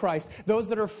know Christ, those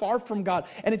that are far from God.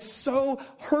 And it's so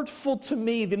hurtful to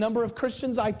me, the number of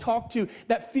Christians I talk to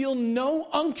that feel no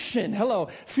unction,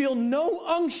 feel no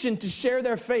unction to share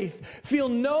their faith, feel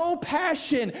no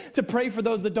passion to pray for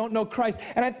those that don't know Christ.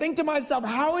 And I think to myself,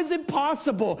 how is it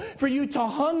possible for you to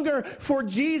hunger for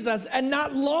Jesus and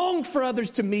not long for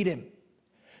others to meet him?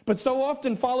 But so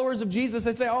often followers of Jesus,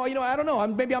 they say, I don't know,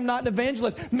 maybe I'm not an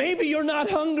evangelist. Maybe you're not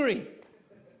hungry.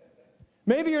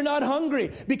 Maybe you're not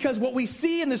hungry, because what we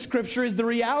see in the scripture is the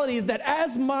reality is that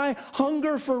as my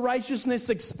hunger for righteousness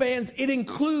expands, it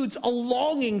includes a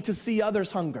longing to see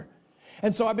others hunger.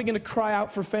 And so I begin to cry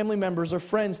out for family members or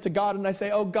friends to God, and I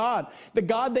say, oh God, the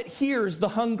God that hears the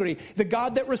hungry, the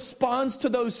God that responds to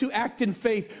those who act in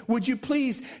faith, would you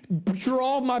please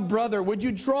draw my brother? Would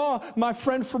you draw my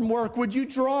friend from work? Would you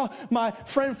draw my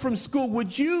friend from school?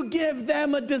 Would you give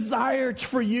them a desire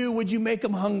for you? Would you make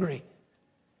them hungry?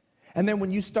 And then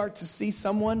when you start to see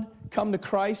someone come to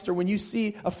Christ, or when you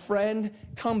see a friend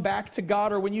come back to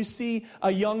God, or when you see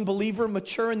a young believer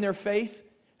mature in their faith,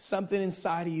 something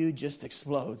inside of you just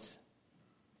explodes.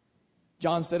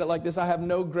 John said it like this: I have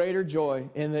no greater joy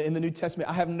in the New Testament.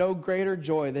 I have no greater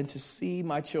joy than to see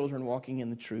my children walking in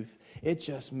the truth. It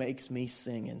just makes me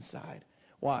sing inside.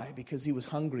 Why? Because he was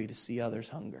hungry to see others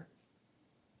hunger.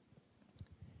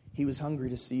 He was hungry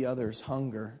to see others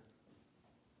hunger.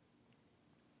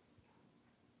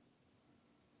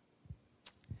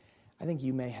 I think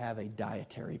you may have a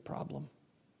dietary problem.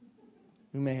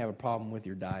 You may have a problem with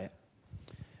your diet.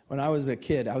 When I was a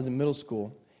kid, I was in middle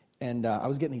school, and I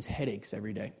was getting these headaches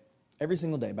every day. Every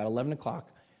single day, about 11 o'clock,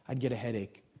 I'd get a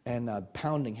headache, and a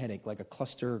pounding headache, like a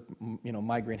cluster,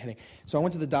 migraine headache. So I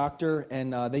went to the doctor,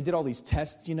 and they did all these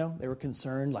tests, They were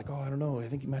concerned, like, I don't know, I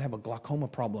think you might have a glaucoma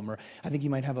problem, or I think you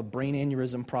might have a brain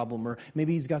aneurysm problem, or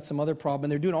maybe he's got some other problem.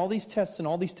 And they're doing all these tests,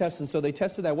 and so they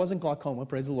tested that it wasn't glaucoma,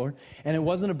 praise the Lord, and it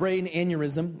wasn't a brain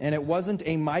aneurysm, and it wasn't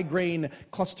a migraine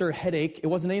cluster headache. It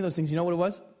wasn't any of those things. You know what it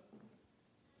was?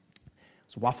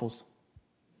 It was waffles.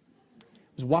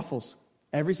 It was waffles.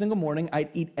 Every single morning, I'd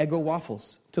eat Eggo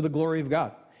waffles to the glory of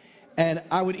God. And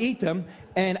I would eat them,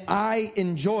 and I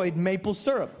enjoyed maple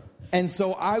syrup. And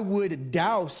so I would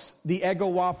douse the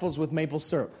Eggo waffles with maple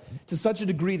syrup to such a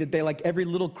degree that they, like every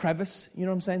little crevice, you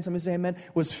know what I'm saying? Somebody say amen?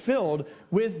 Was filled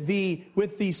with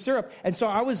the syrup. And so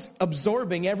I was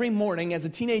absorbing every morning as a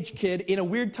teenage kid in a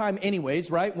weird time anyways,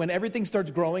 right? When everything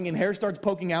starts growing and hair starts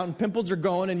poking out and pimples are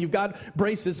going and you've got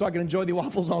braces so I can enjoy the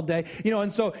waffles all day,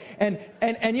 and so, and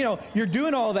you're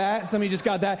doing all that. Some of you just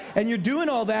got that. And you're doing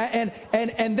all that.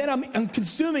 And then I'm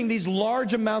consuming these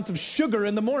large amounts of sugar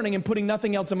in the morning and putting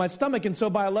nothing else in my stomach. And so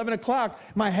by 11 o'clock,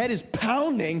 my head is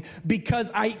pounding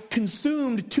because I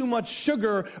consumed too much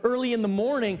sugar early in the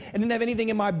morning and didn't have anything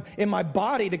in my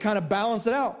body to kind of balance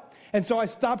it out. And so I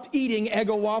stopped eating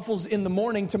Eggo waffles in the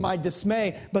morning to my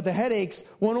dismay, but the headaches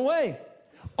went away.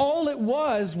 All it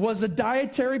was a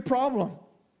dietary problem.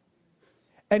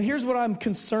 And here's what I'm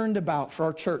concerned about for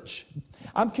our church.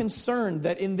 I'm concerned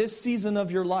that in this season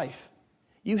of your life,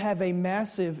 you have a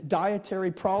massive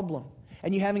dietary problem.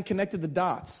 And you haven't connected the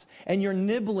dots. And you're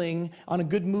nibbling on a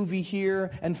good movie here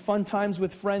and fun times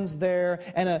with friends there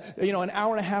and an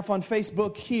hour and a half on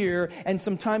Facebook here and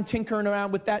some time tinkering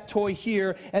around with that toy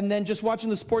here and then just watching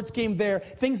the sports game there.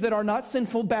 Things that are not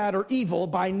sinful, bad, or evil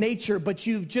by nature, but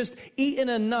you've just eaten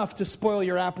enough to spoil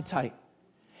your appetite.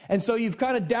 And so you've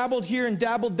kind of dabbled here and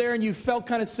dabbled there, and you felt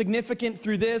kind of significant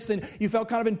through this, and you felt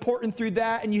kind of important through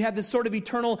that, and you had this sort of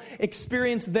eternal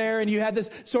experience there, and you had this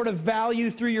sort of value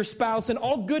through your spouse, and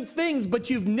all good things, but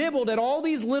you've nibbled at all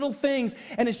these little things,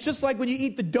 and it's just like when you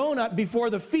eat the donut before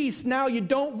the feast. Now you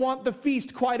don't want the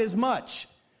feast quite as much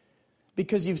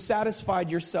because you've satisfied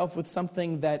yourself with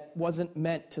something that wasn't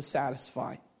meant to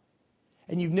satisfy.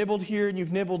 And you've nibbled here and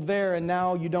you've nibbled there, and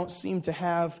now you don't seem to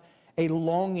have a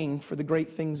longing for the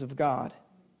great things of God.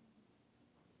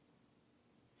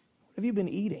 What have you been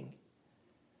eating?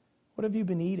 What have you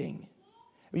been eating?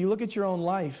 When you look at your own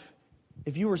life,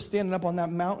 if you were standing up on that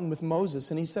mountain with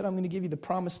Moses and he said, I'm going to give you the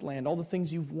promised land, all the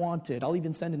things you've wanted, I'll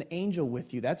even send an angel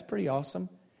with you. That's pretty awesome.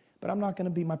 But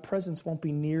my presence won't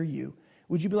be near you.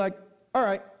 Would you be like, all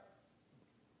right,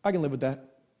 I can live with that?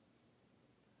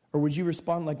 Or would you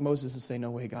respond like Moses and say,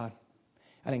 no way, God.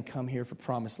 I didn't come here for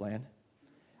promised land.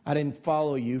 I didn't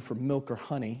follow you for milk or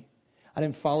honey. I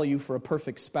didn't follow you for a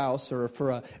perfect spouse or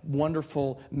for a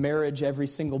wonderful marriage every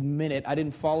single minute. I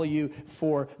didn't follow you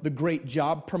for the great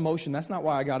job promotion. That's not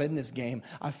why I got in this game.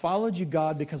 I followed you,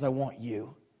 God, because I want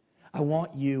you. I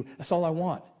want you. That's all I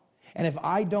want. And if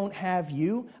I don't have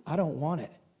you, I don't want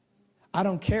it. I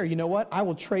don't care. You know what? I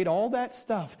will trade all that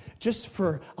stuff just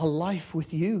for a life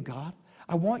with you, God.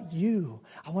 I want you.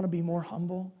 I want to be more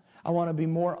humble. I want to be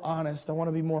more honest. I want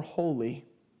to be more holy.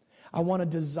 I want to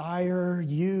desire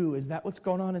you. Is that what's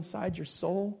going on inside your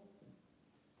soul?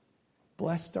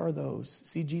 Blessed are those.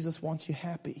 See, Jesus wants you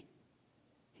happy.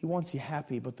 He wants you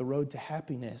happy, but the road to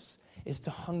happiness is to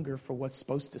hunger for what's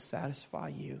supposed to satisfy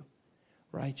you.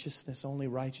 Righteousness, only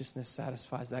righteousness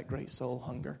satisfies that great soul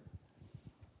hunger.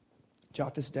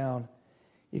 Jot this down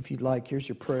if you'd like. Here's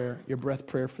your prayer, your breath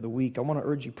prayer for the week. I want to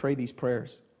urge you, pray these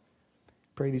prayers.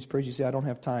 Pray these prayers. You say, I don't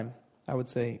have time. I would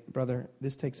say, brother,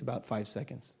 this takes about 5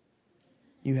 seconds.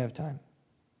 You have time.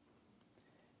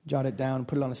 Jot it down,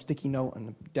 put it on a sticky note on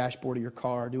the dashboard of your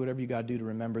car. Do whatever you got to do to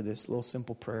remember this little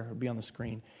simple prayer. It'll be on the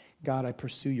screen. God, I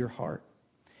pursue your heart.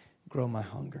 Grow my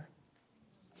hunger.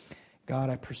 God,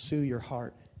 I pursue your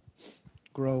heart.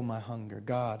 Grow my hunger.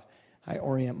 God, I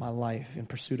orient my life in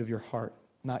pursuit of your heart,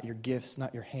 not your gifts,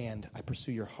 not your hand. I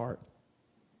pursue your heart.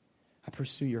 I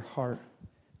pursue your heart.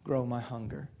 Grow my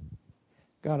hunger.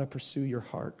 God, I pursue your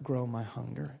heart. Grow my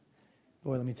hunger.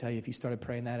 Boy, let me tell you, if you started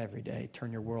praying that every day,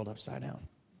 turn your world upside down.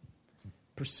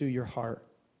 Pursue your heart.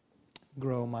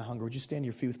 Grow my hunger. Would you stand to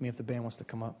your feet with me if the band wants to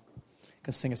come up? I'm going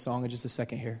to sing a song in just a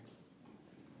second here.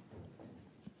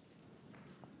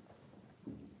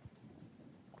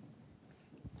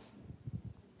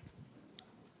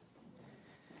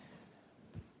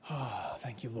 Oh,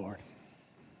 thank you, Lord.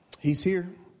 He's here.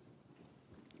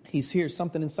 He's here.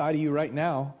 Something inside of you right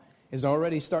now is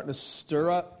already starting to stir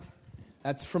up.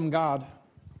 That's from God.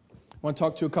 I want to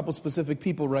talk to a couple specific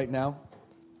people right now.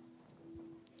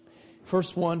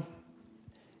 First one,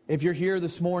 if you're here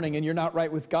this morning and you're not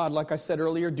right with God, like I said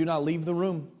earlier, do not leave the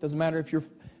room. Doesn't matter if you're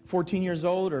 14 years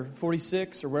old or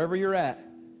 46 or wherever you're at.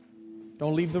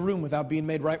 Don't leave the room without being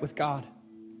made right with God.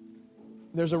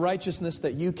 There's a righteousness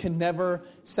that you can never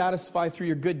satisfy through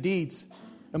your good deeds.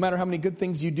 No matter how many good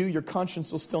things you do, your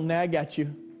conscience will still nag at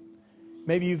you.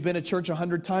 Maybe you've been to church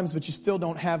 100 times, but you still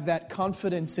don't have that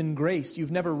confidence in grace.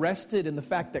 You've never rested in the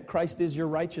fact that Christ is your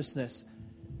righteousness.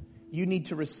 You need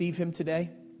to receive Him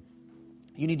today.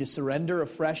 You need to surrender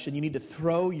afresh, and you need to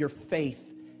throw your faith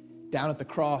down at the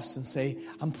cross and say,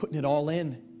 I'm putting it all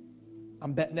in.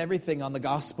 I'm betting everything on the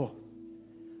gospel.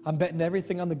 I'm betting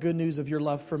everything on the good news of your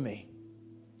love for me.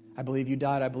 I believe you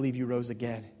died. I believe you rose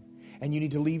again. And you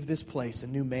need to leave this place a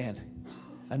new man,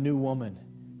 a new woman,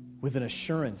 with an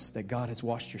assurance that God has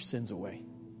washed your sins away.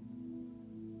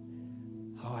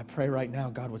 Oh, I pray right now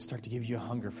God would start to give you a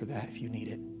hunger for that if you need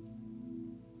it.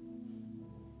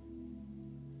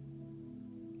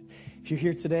 If you're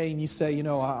here today and you say,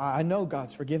 I know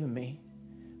God's forgiven me,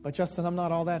 but Justin, I'm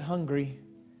not all that hungry.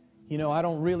 I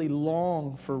don't really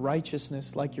long for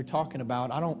righteousness like you're talking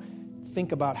about. I don't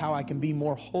think about how I can be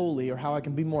more holy or how I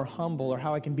can be more humble or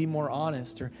how I can be more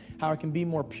honest or how I can be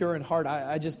more pure in heart.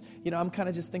 I'm kind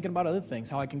of just thinking about other things,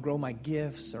 how I can grow my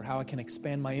gifts or how I can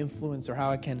expand my influence or how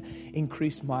I can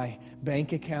increase my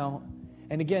bank account.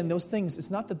 And again, those things,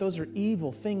 it's not that those are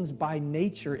evil things by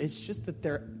nature. It's just that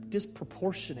they're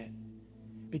disproportionate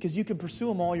because you can pursue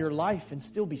them all your life and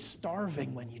still be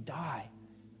starving when you die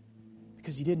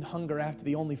because you didn't hunger after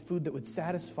the only food that would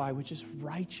satisfy, which is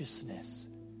righteousness.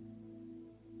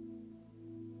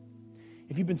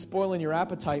 If you've been spoiling your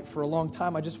appetite for a long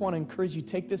time, I just want to encourage you,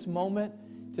 take this moment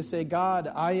to say, God,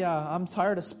 I'm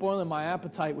tired of spoiling my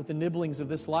appetite with the nibblings of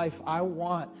this life. I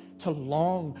want to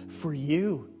long for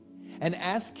you. And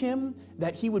ask Him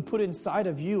that He would put inside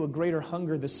of you a greater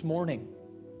hunger this morning.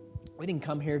 We didn't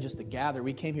come here just to gather.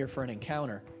 We came here for an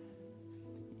encounter.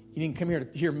 You didn't come here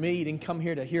to hear me. You didn't come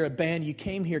here to hear a band. You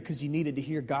came here because you needed to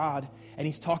hear God. And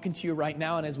He's talking to you right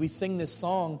now. And as we sing this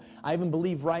song, I even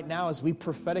believe right now as we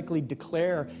prophetically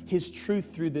declare His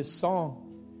truth through this song,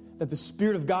 that the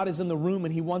Spirit of God is in the room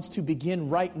and He wants to begin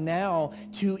right now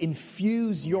to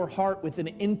infuse your heart with an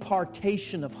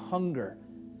impartation of hunger.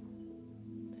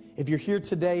 If you're here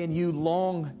today and you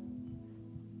long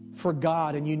for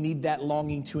God and you need that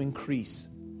longing to increase,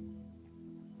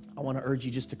 I want to urge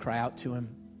you just to cry out to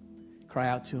Him. Cry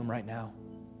out to Him right now.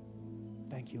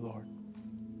 Thank you, Lord.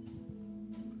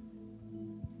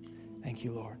 Thank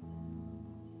you, Lord.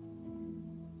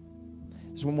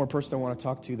 There's one more person I want to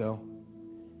talk to, though.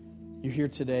 You're here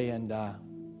today and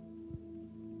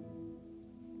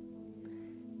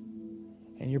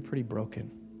you're pretty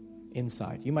broken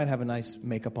inside. You might have a nice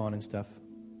makeup on and stuff,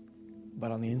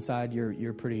 but on the inside,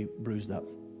 you're pretty bruised up.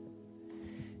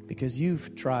 Because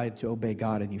you've tried to obey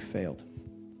God and you failed.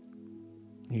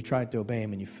 You tried to obey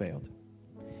him and you failed.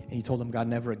 And you told him, God,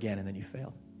 never again, and then you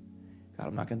failed. God,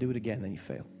 I'm not going to do it again, and then you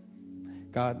failed.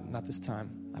 God, not this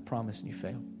time, I promise, and you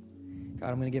failed. God,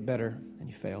 I'm going to get better, and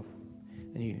you failed.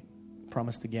 And you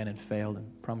promised again and failed,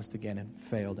 and promised again and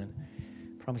failed, and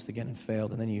promised again and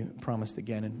failed, and then you promised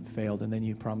again and failed, and then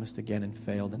you promised again and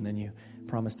failed, and then you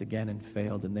promised again and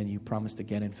failed, and then you promised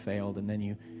again and failed, and then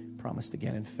you promised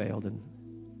again and failed, and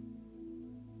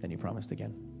then you promised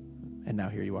again. And now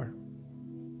here you are.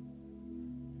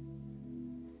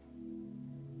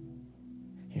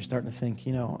 You're starting to think,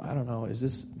 I don't know,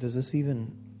 does this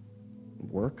even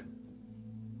work?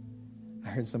 I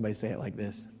heard somebody say it like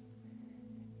this.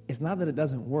 It's not that it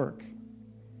doesn't work,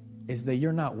 it's that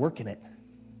you're not working it.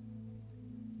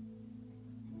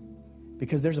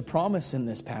 Because there's a promise in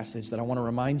this passage that I want to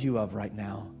remind you of right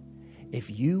now. If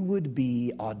you would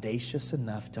be audacious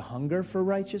enough to hunger for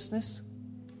righteousness,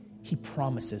 he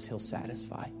promises he'll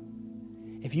satisfy.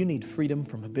 If you need freedom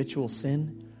from habitual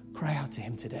sin, cry out to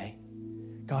him today.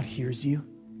 God hears you,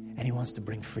 and he wants to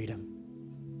bring freedom.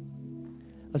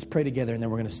 Let's pray together, and then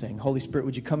we're going to sing. Holy Spirit,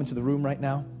 would you come into the room right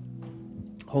now?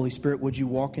 Holy Spirit, would you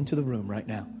walk into the room right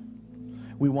now?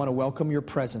 We want to welcome your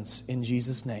presence in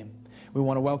Jesus' name. We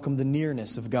want to welcome the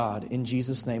nearness of God in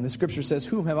Jesus' name. The scripture says,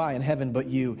 whom have I in heaven but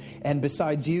you? And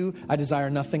besides you, I desire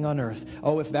nothing on earth.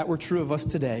 Oh, if that were true of us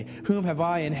today. Whom have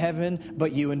I in heaven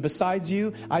but you? And besides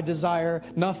you, I desire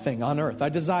nothing on earth. I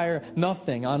desire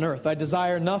nothing on earth. I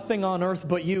desire nothing on earth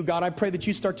but you. God, I pray that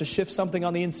you start to shift something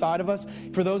on the inside of us.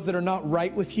 For those that are not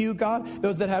right with you, God,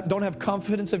 those that don't have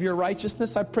confidence of your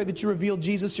righteousness, I pray that you reveal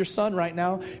Jesus, your son, right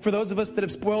now. For those of us that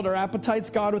have spoiled our appetites,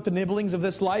 God, with the nibblings of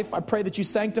this life, I pray that you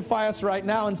sanctify us right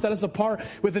now and set us apart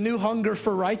with a new hunger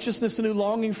for righteousness, a new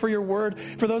longing for your word.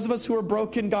 For those of us who are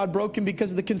broken, God, broken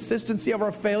because of the consistency of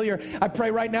our failure, I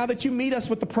pray right now that you meet us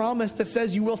with the promise that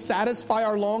says you will satisfy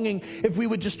our longing if we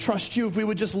would just trust you, if we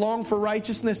would just long for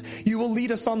righteousness. You will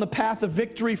lead us on the path of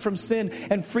victory from sin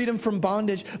and freedom from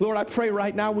bondage. Lord, I pray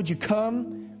right now, would you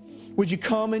come? Would you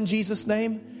come in Jesus'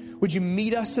 name? Would you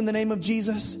meet us in the name of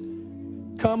Jesus?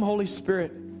 Come, Holy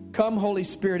Spirit. Come, Holy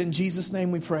Spirit. In Jesus'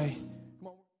 name we pray.